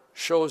Lord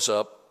shows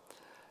up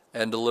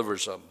and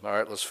delivers them. All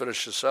right, let's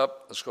finish this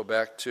up. Let's go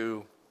back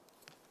to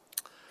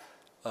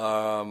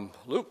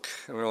Luke,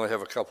 and we only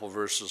have a couple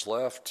verses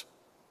left.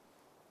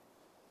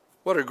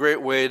 What a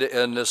great way to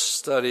end this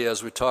study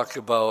as we talk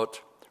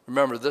about,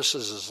 remember, this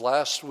is his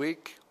last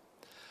week.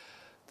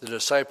 The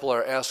disciples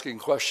are asking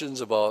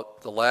questions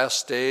about the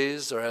last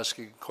days. They're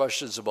asking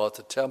questions about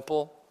the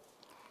temple.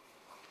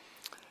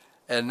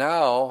 And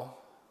now,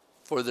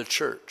 for the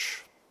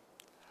church,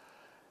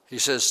 he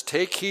says,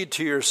 take heed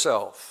to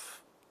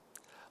yourself,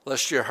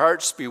 lest your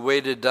hearts be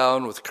weighted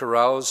down with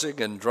carousing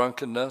and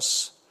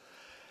drunkenness,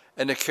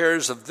 and the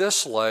cares of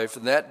this life,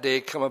 and that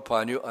day come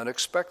upon you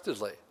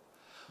unexpectedly.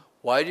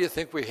 Why do you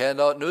think we hand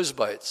out news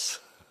bites?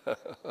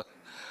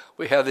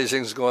 We have these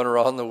things going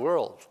around the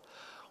world.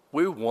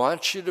 We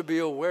want you to be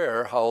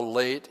aware how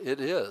late it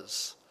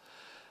is.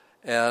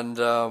 And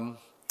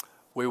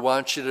we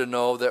want you to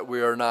know that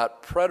we are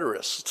not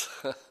preterists,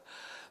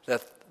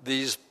 that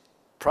these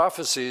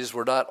prophecies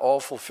were not all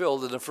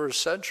fulfilled in the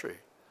first century.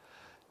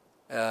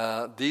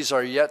 These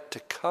are yet to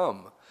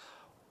come.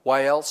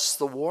 Why else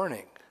the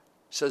warning?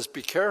 It says,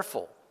 be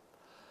careful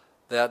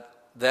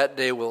that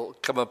day will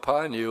come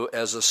upon you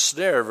as a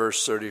snare,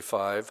 verse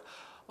 35,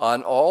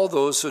 on all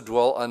those who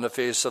dwell on the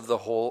face of the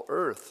whole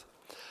earth.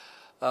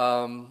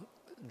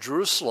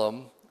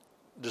 Jerusalem,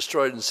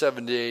 destroyed in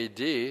 70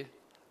 A.D.,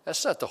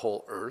 that's not the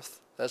whole earth.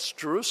 That's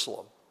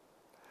Jerusalem.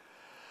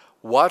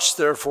 Watch,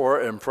 therefore,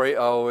 and pray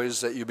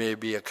always that you may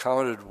be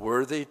accounted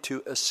worthy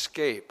to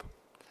escape.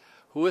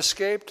 Who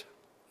escaped?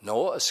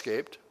 Noah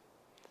escaped.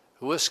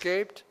 Who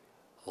escaped?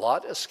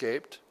 Lot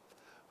escaped.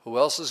 Who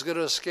else is going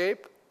to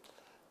escape?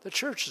 The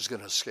church is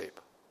going to escape.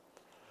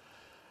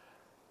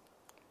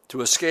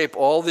 To escape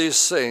all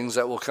these things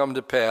that will come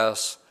to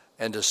pass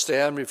and to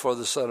stand before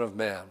the Son of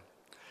Man.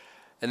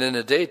 And in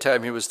the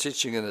daytime he was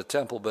teaching in the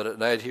temple, but at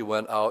night he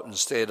went out and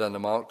stayed on the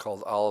mount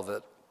called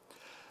Olivet.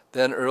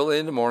 Then early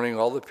in the morning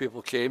all the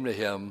people came to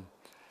him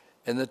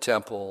in the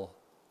temple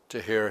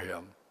to hear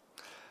him.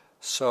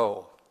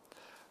 So,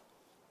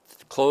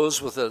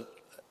 close with a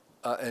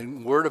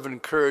word of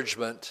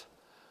encouragement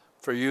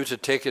for you to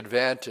take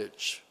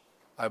advantage.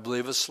 I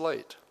believe it's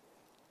late.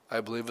 I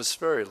believe it's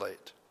very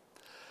late.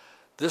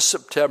 This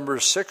September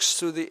 6th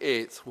through the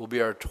 8th will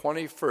be our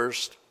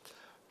 21st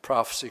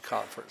Prophecy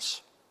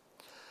Conference.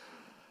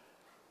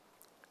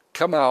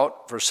 Come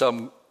out for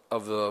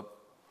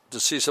to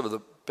see some of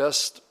the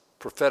best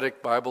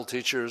prophetic Bible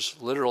teachers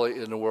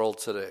literally in the world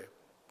today.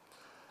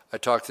 I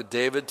talked to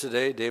David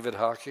today, David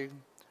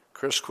Hocking,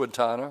 Chris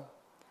Quintana,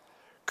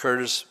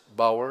 Curtis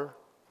Bauer,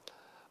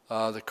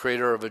 the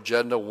creator of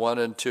Agenda 1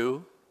 and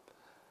 2,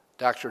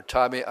 Dr.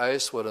 Tommy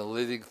Ice, one of the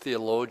leading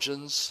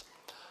theologians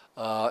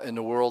in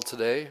the world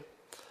today,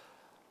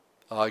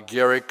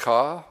 Gary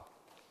Kaw,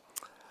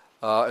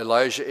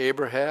 Elijah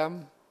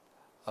Abraham,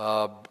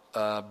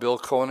 Bill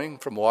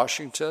Koenig from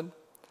Washington.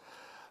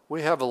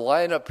 We have a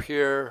lineup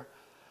here,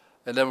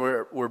 and then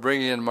we're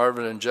bringing in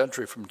Marvin and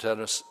Gentry from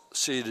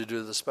Tennessee to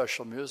do the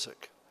special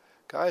music.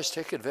 Guys,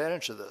 take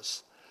advantage of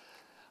this.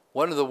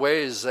 One of the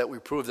ways that we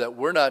prove that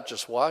we're not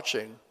just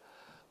watching,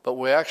 but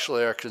we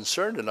actually are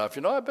concerned enough.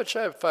 I bet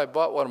you if I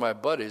bought one of my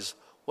buddies,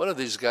 one of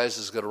these guys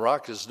is going to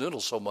rock his noodle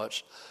so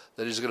much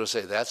that he's going to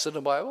say, that's in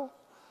the Bible?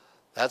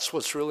 That's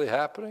what's really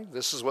happening?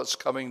 This is what's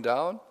coming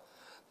down?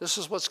 This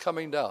is what's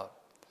coming down.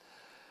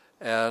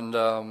 And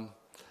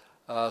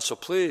so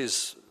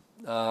please,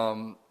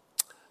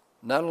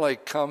 not only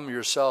come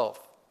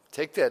yourself,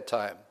 take that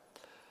time,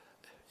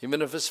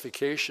 even if it's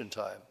vacation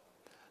time.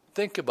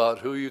 Think about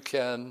who you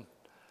can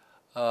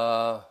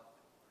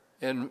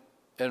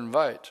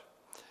invite.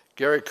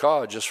 Gary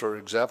Kaw, just for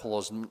example,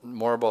 knows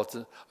more about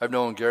I've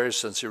known Gary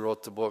since he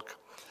wrote the book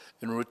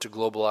En Route to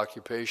Global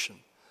Occupation.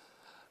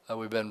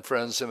 We've been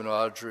friends, him and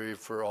Audrey,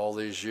 for all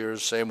these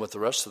years, same with the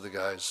rest of the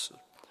guys,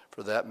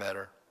 for that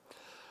matter.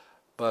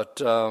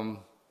 But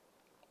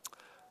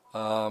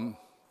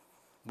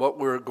what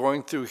we're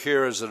going through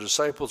here is the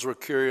disciples were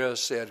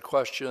curious, they had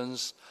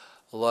questions.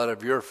 A lot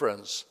of your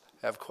friends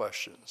have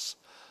questions.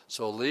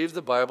 So leave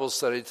the Bible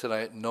study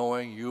tonight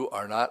knowing you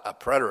are not a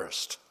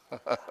preterist.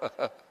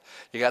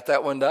 You got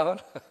that one down?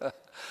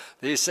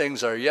 These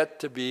things are yet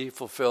to be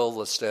fulfilled.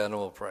 Let's stand and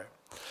we'll pray.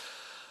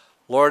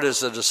 Lord, as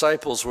the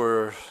disciples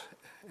were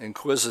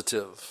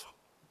inquisitive,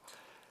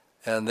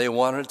 and they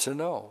wanted to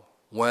know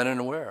when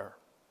and where.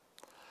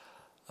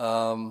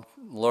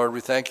 Lord,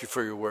 we thank you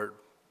for your word,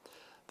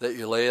 that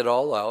you lay it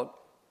all out,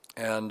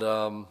 and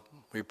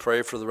we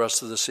pray for the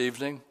rest of this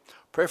evening.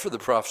 Pray for the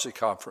prophecy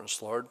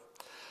conference, Lord,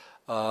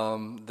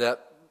 that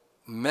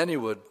many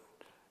would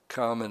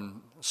come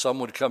and some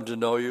would come to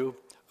know you.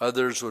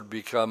 Others would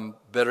become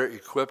better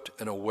equipped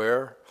and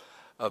aware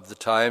of the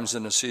times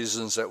and the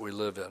seasons that we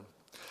live in.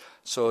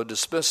 So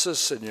dismiss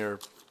us in your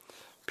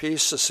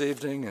peace this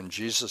evening. In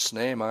Jesus'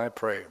 name I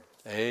pray.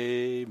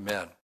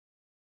 Amen.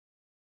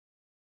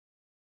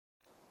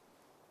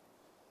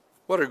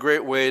 What a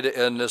great way to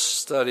end this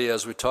study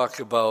as we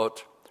talk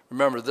about,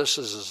 remember, this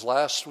is his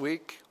last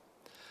week.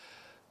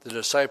 The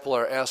disciples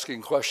are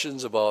asking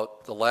questions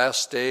about the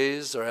last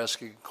days. They're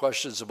asking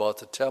questions about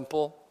the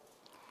temple.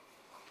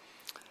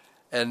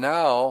 And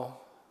now,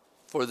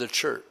 for the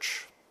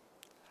church.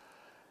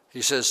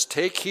 He says,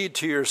 take heed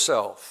to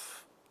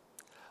yourself,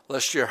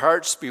 lest your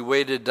hearts be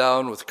weighted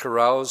down with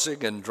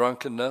carousing and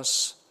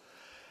drunkenness,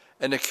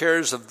 and the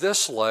cares of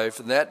this life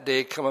and that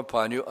day come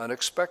upon you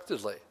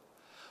unexpectedly.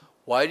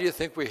 Why do you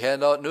think we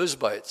hand out news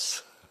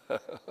bites?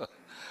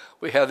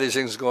 We have these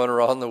things going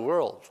around the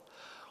world.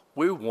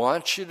 We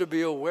want you to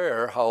be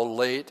aware how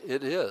late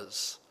it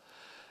is.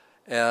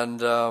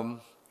 And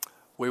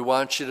we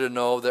want you to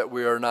know that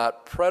we are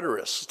not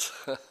preterist,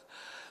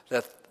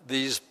 that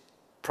these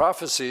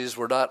prophecies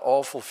were not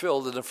all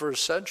fulfilled in the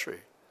first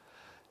century.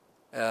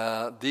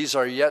 These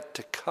are yet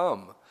to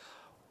come.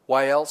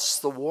 Why else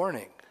the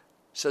warning?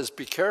 It says,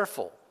 be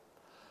careful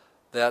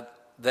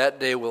that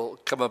day will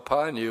come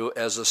upon you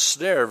as a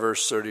snare,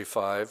 verse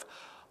 35,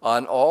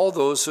 on all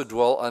those who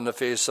dwell on the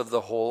face of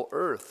the whole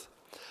earth.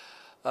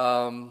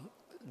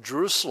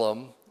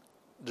 Jerusalem,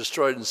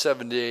 destroyed in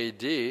 70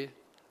 AD,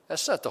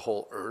 that's not the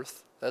whole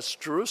earth. That's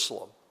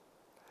Jerusalem.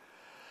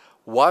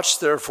 Watch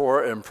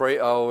therefore and pray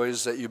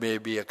always that you may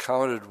be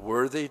accounted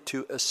worthy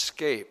to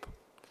escape.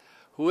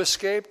 Who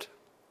escaped?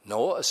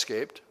 Noah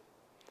escaped.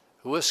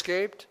 Who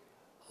escaped?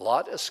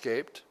 Lot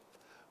escaped.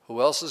 Who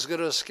else is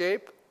going to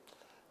escape?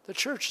 The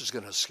church is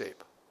going to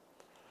escape.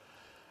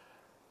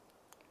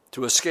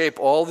 To escape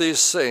all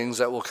these things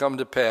that will come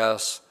to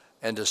pass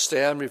and to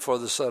stand before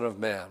the Son of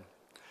Man.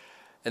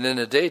 And in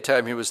the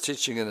daytime he was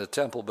teaching in the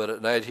temple, but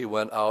at night he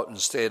went out and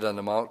stayed on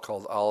the mount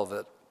called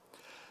Olivet.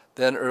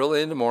 Then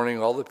early in the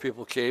morning all the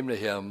people came to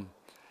him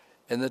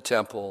in the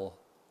temple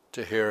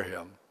to hear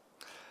him.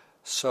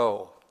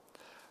 So,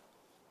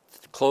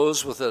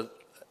 close with a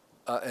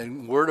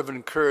word of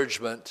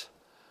encouragement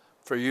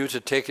for you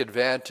to take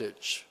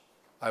advantage.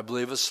 I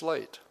believe it's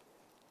late.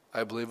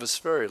 I believe it's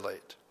very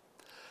late.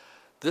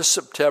 This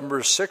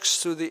September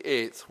 6th through the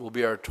 8th will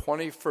be our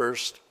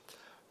 21st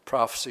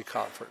prophecy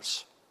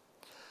conference.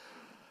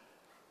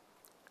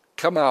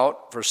 Come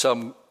out for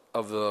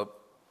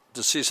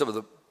to see some of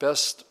the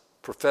best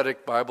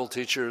prophetic Bible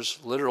teachers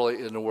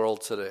literally in the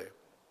world today.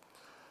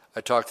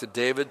 I talked to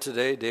David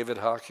today, David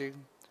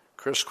Hocking,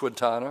 Chris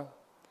Quintana,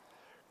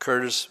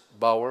 Curtis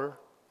Bauer,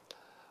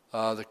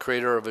 the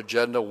creator of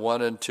Agenda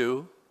 1 and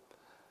 2,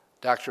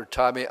 Dr.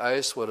 Tommy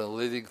Ice, one of the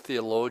leading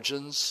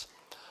theologians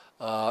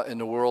in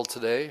the world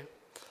today,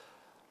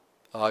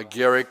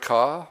 Gary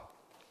Kaw,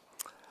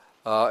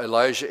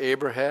 Elijah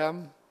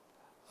Abraham,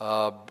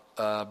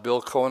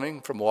 Bill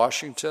Koenig from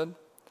Washington.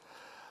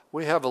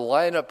 We have a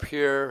lineup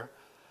here,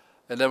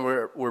 and then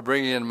we're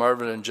bringing in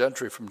Marvin and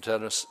Gentry from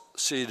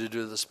Tennessee to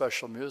do the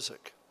special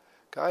music.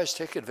 Guys,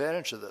 take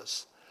advantage of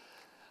this.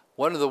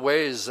 One of the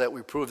ways that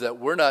we prove that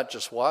we're not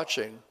just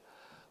watching,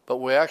 but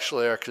we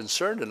actually are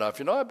concerned enough.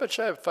 I bet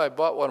you if I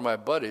bought one of my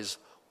buddies,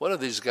 one of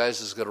these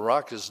guys is going to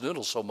rock his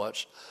noodle so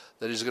much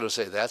that he's going to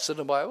say, that's in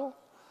the Bible?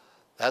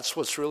 That's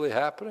what's really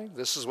happening?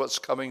 This is what's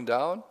coming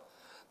down?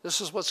 This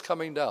is what's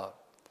coming down.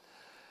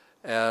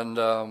 And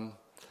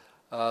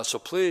so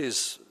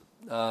please,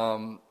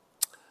 not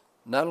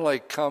only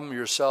come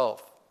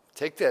yourself,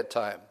 take that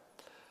time,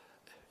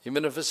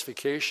 even if it's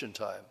vacation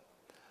time.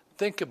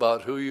 Think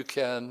about who you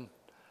can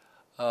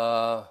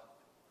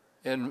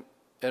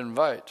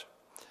invite.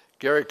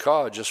 Gary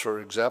Kaw, just for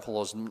example,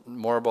 knows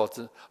more about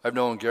I've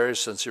known Gary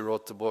since he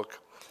wrote the book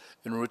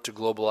En Route to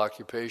Global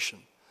Occupation.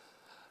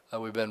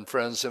 We've been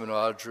friends, him and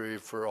Audrey,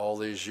 for all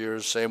these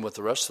years. Same with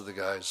the rest of the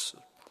guys,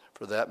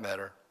 for that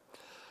matter.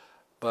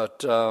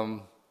 But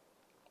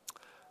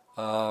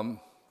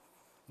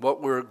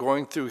what we're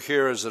going through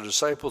here is the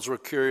disciples were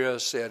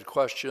curious, they had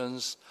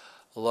questions.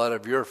 A lot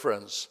of your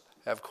friends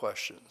have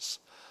questions.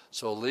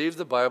 So leave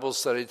the Bible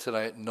study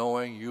tonight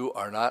knowing you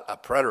are not a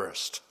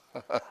preterist.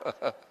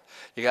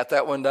 You got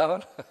that one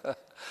down?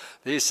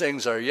 These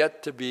things are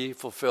yet to be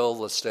fulfilled.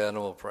 Let's stand and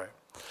we'll pray.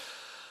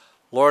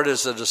 Lord,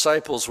 as the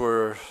disciples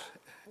were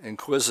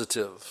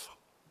inquisitive,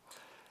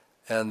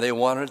 and they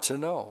wanted to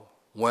know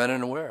when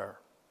and where.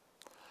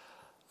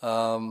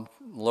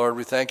 Lord,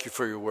 we thank you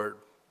for your word,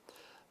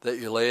 that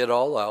you lay it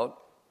all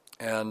out,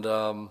 and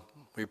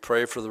we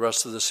pray for the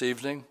rest of this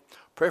evening.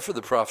 Pray for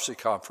the prophecy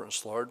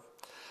conference, Lord,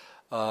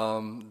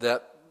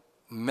 that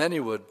many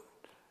would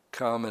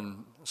come,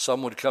 and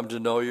some would come to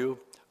know you.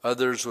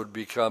 Others would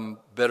become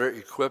better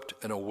equipped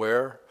and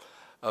aware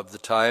of the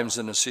times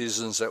and the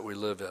seasons that we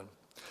live in.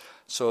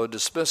 So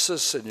dismiss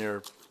us in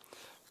your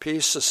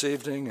peace this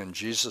evening. In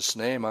Jesus'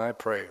 name I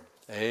pray.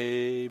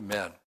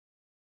 Amen.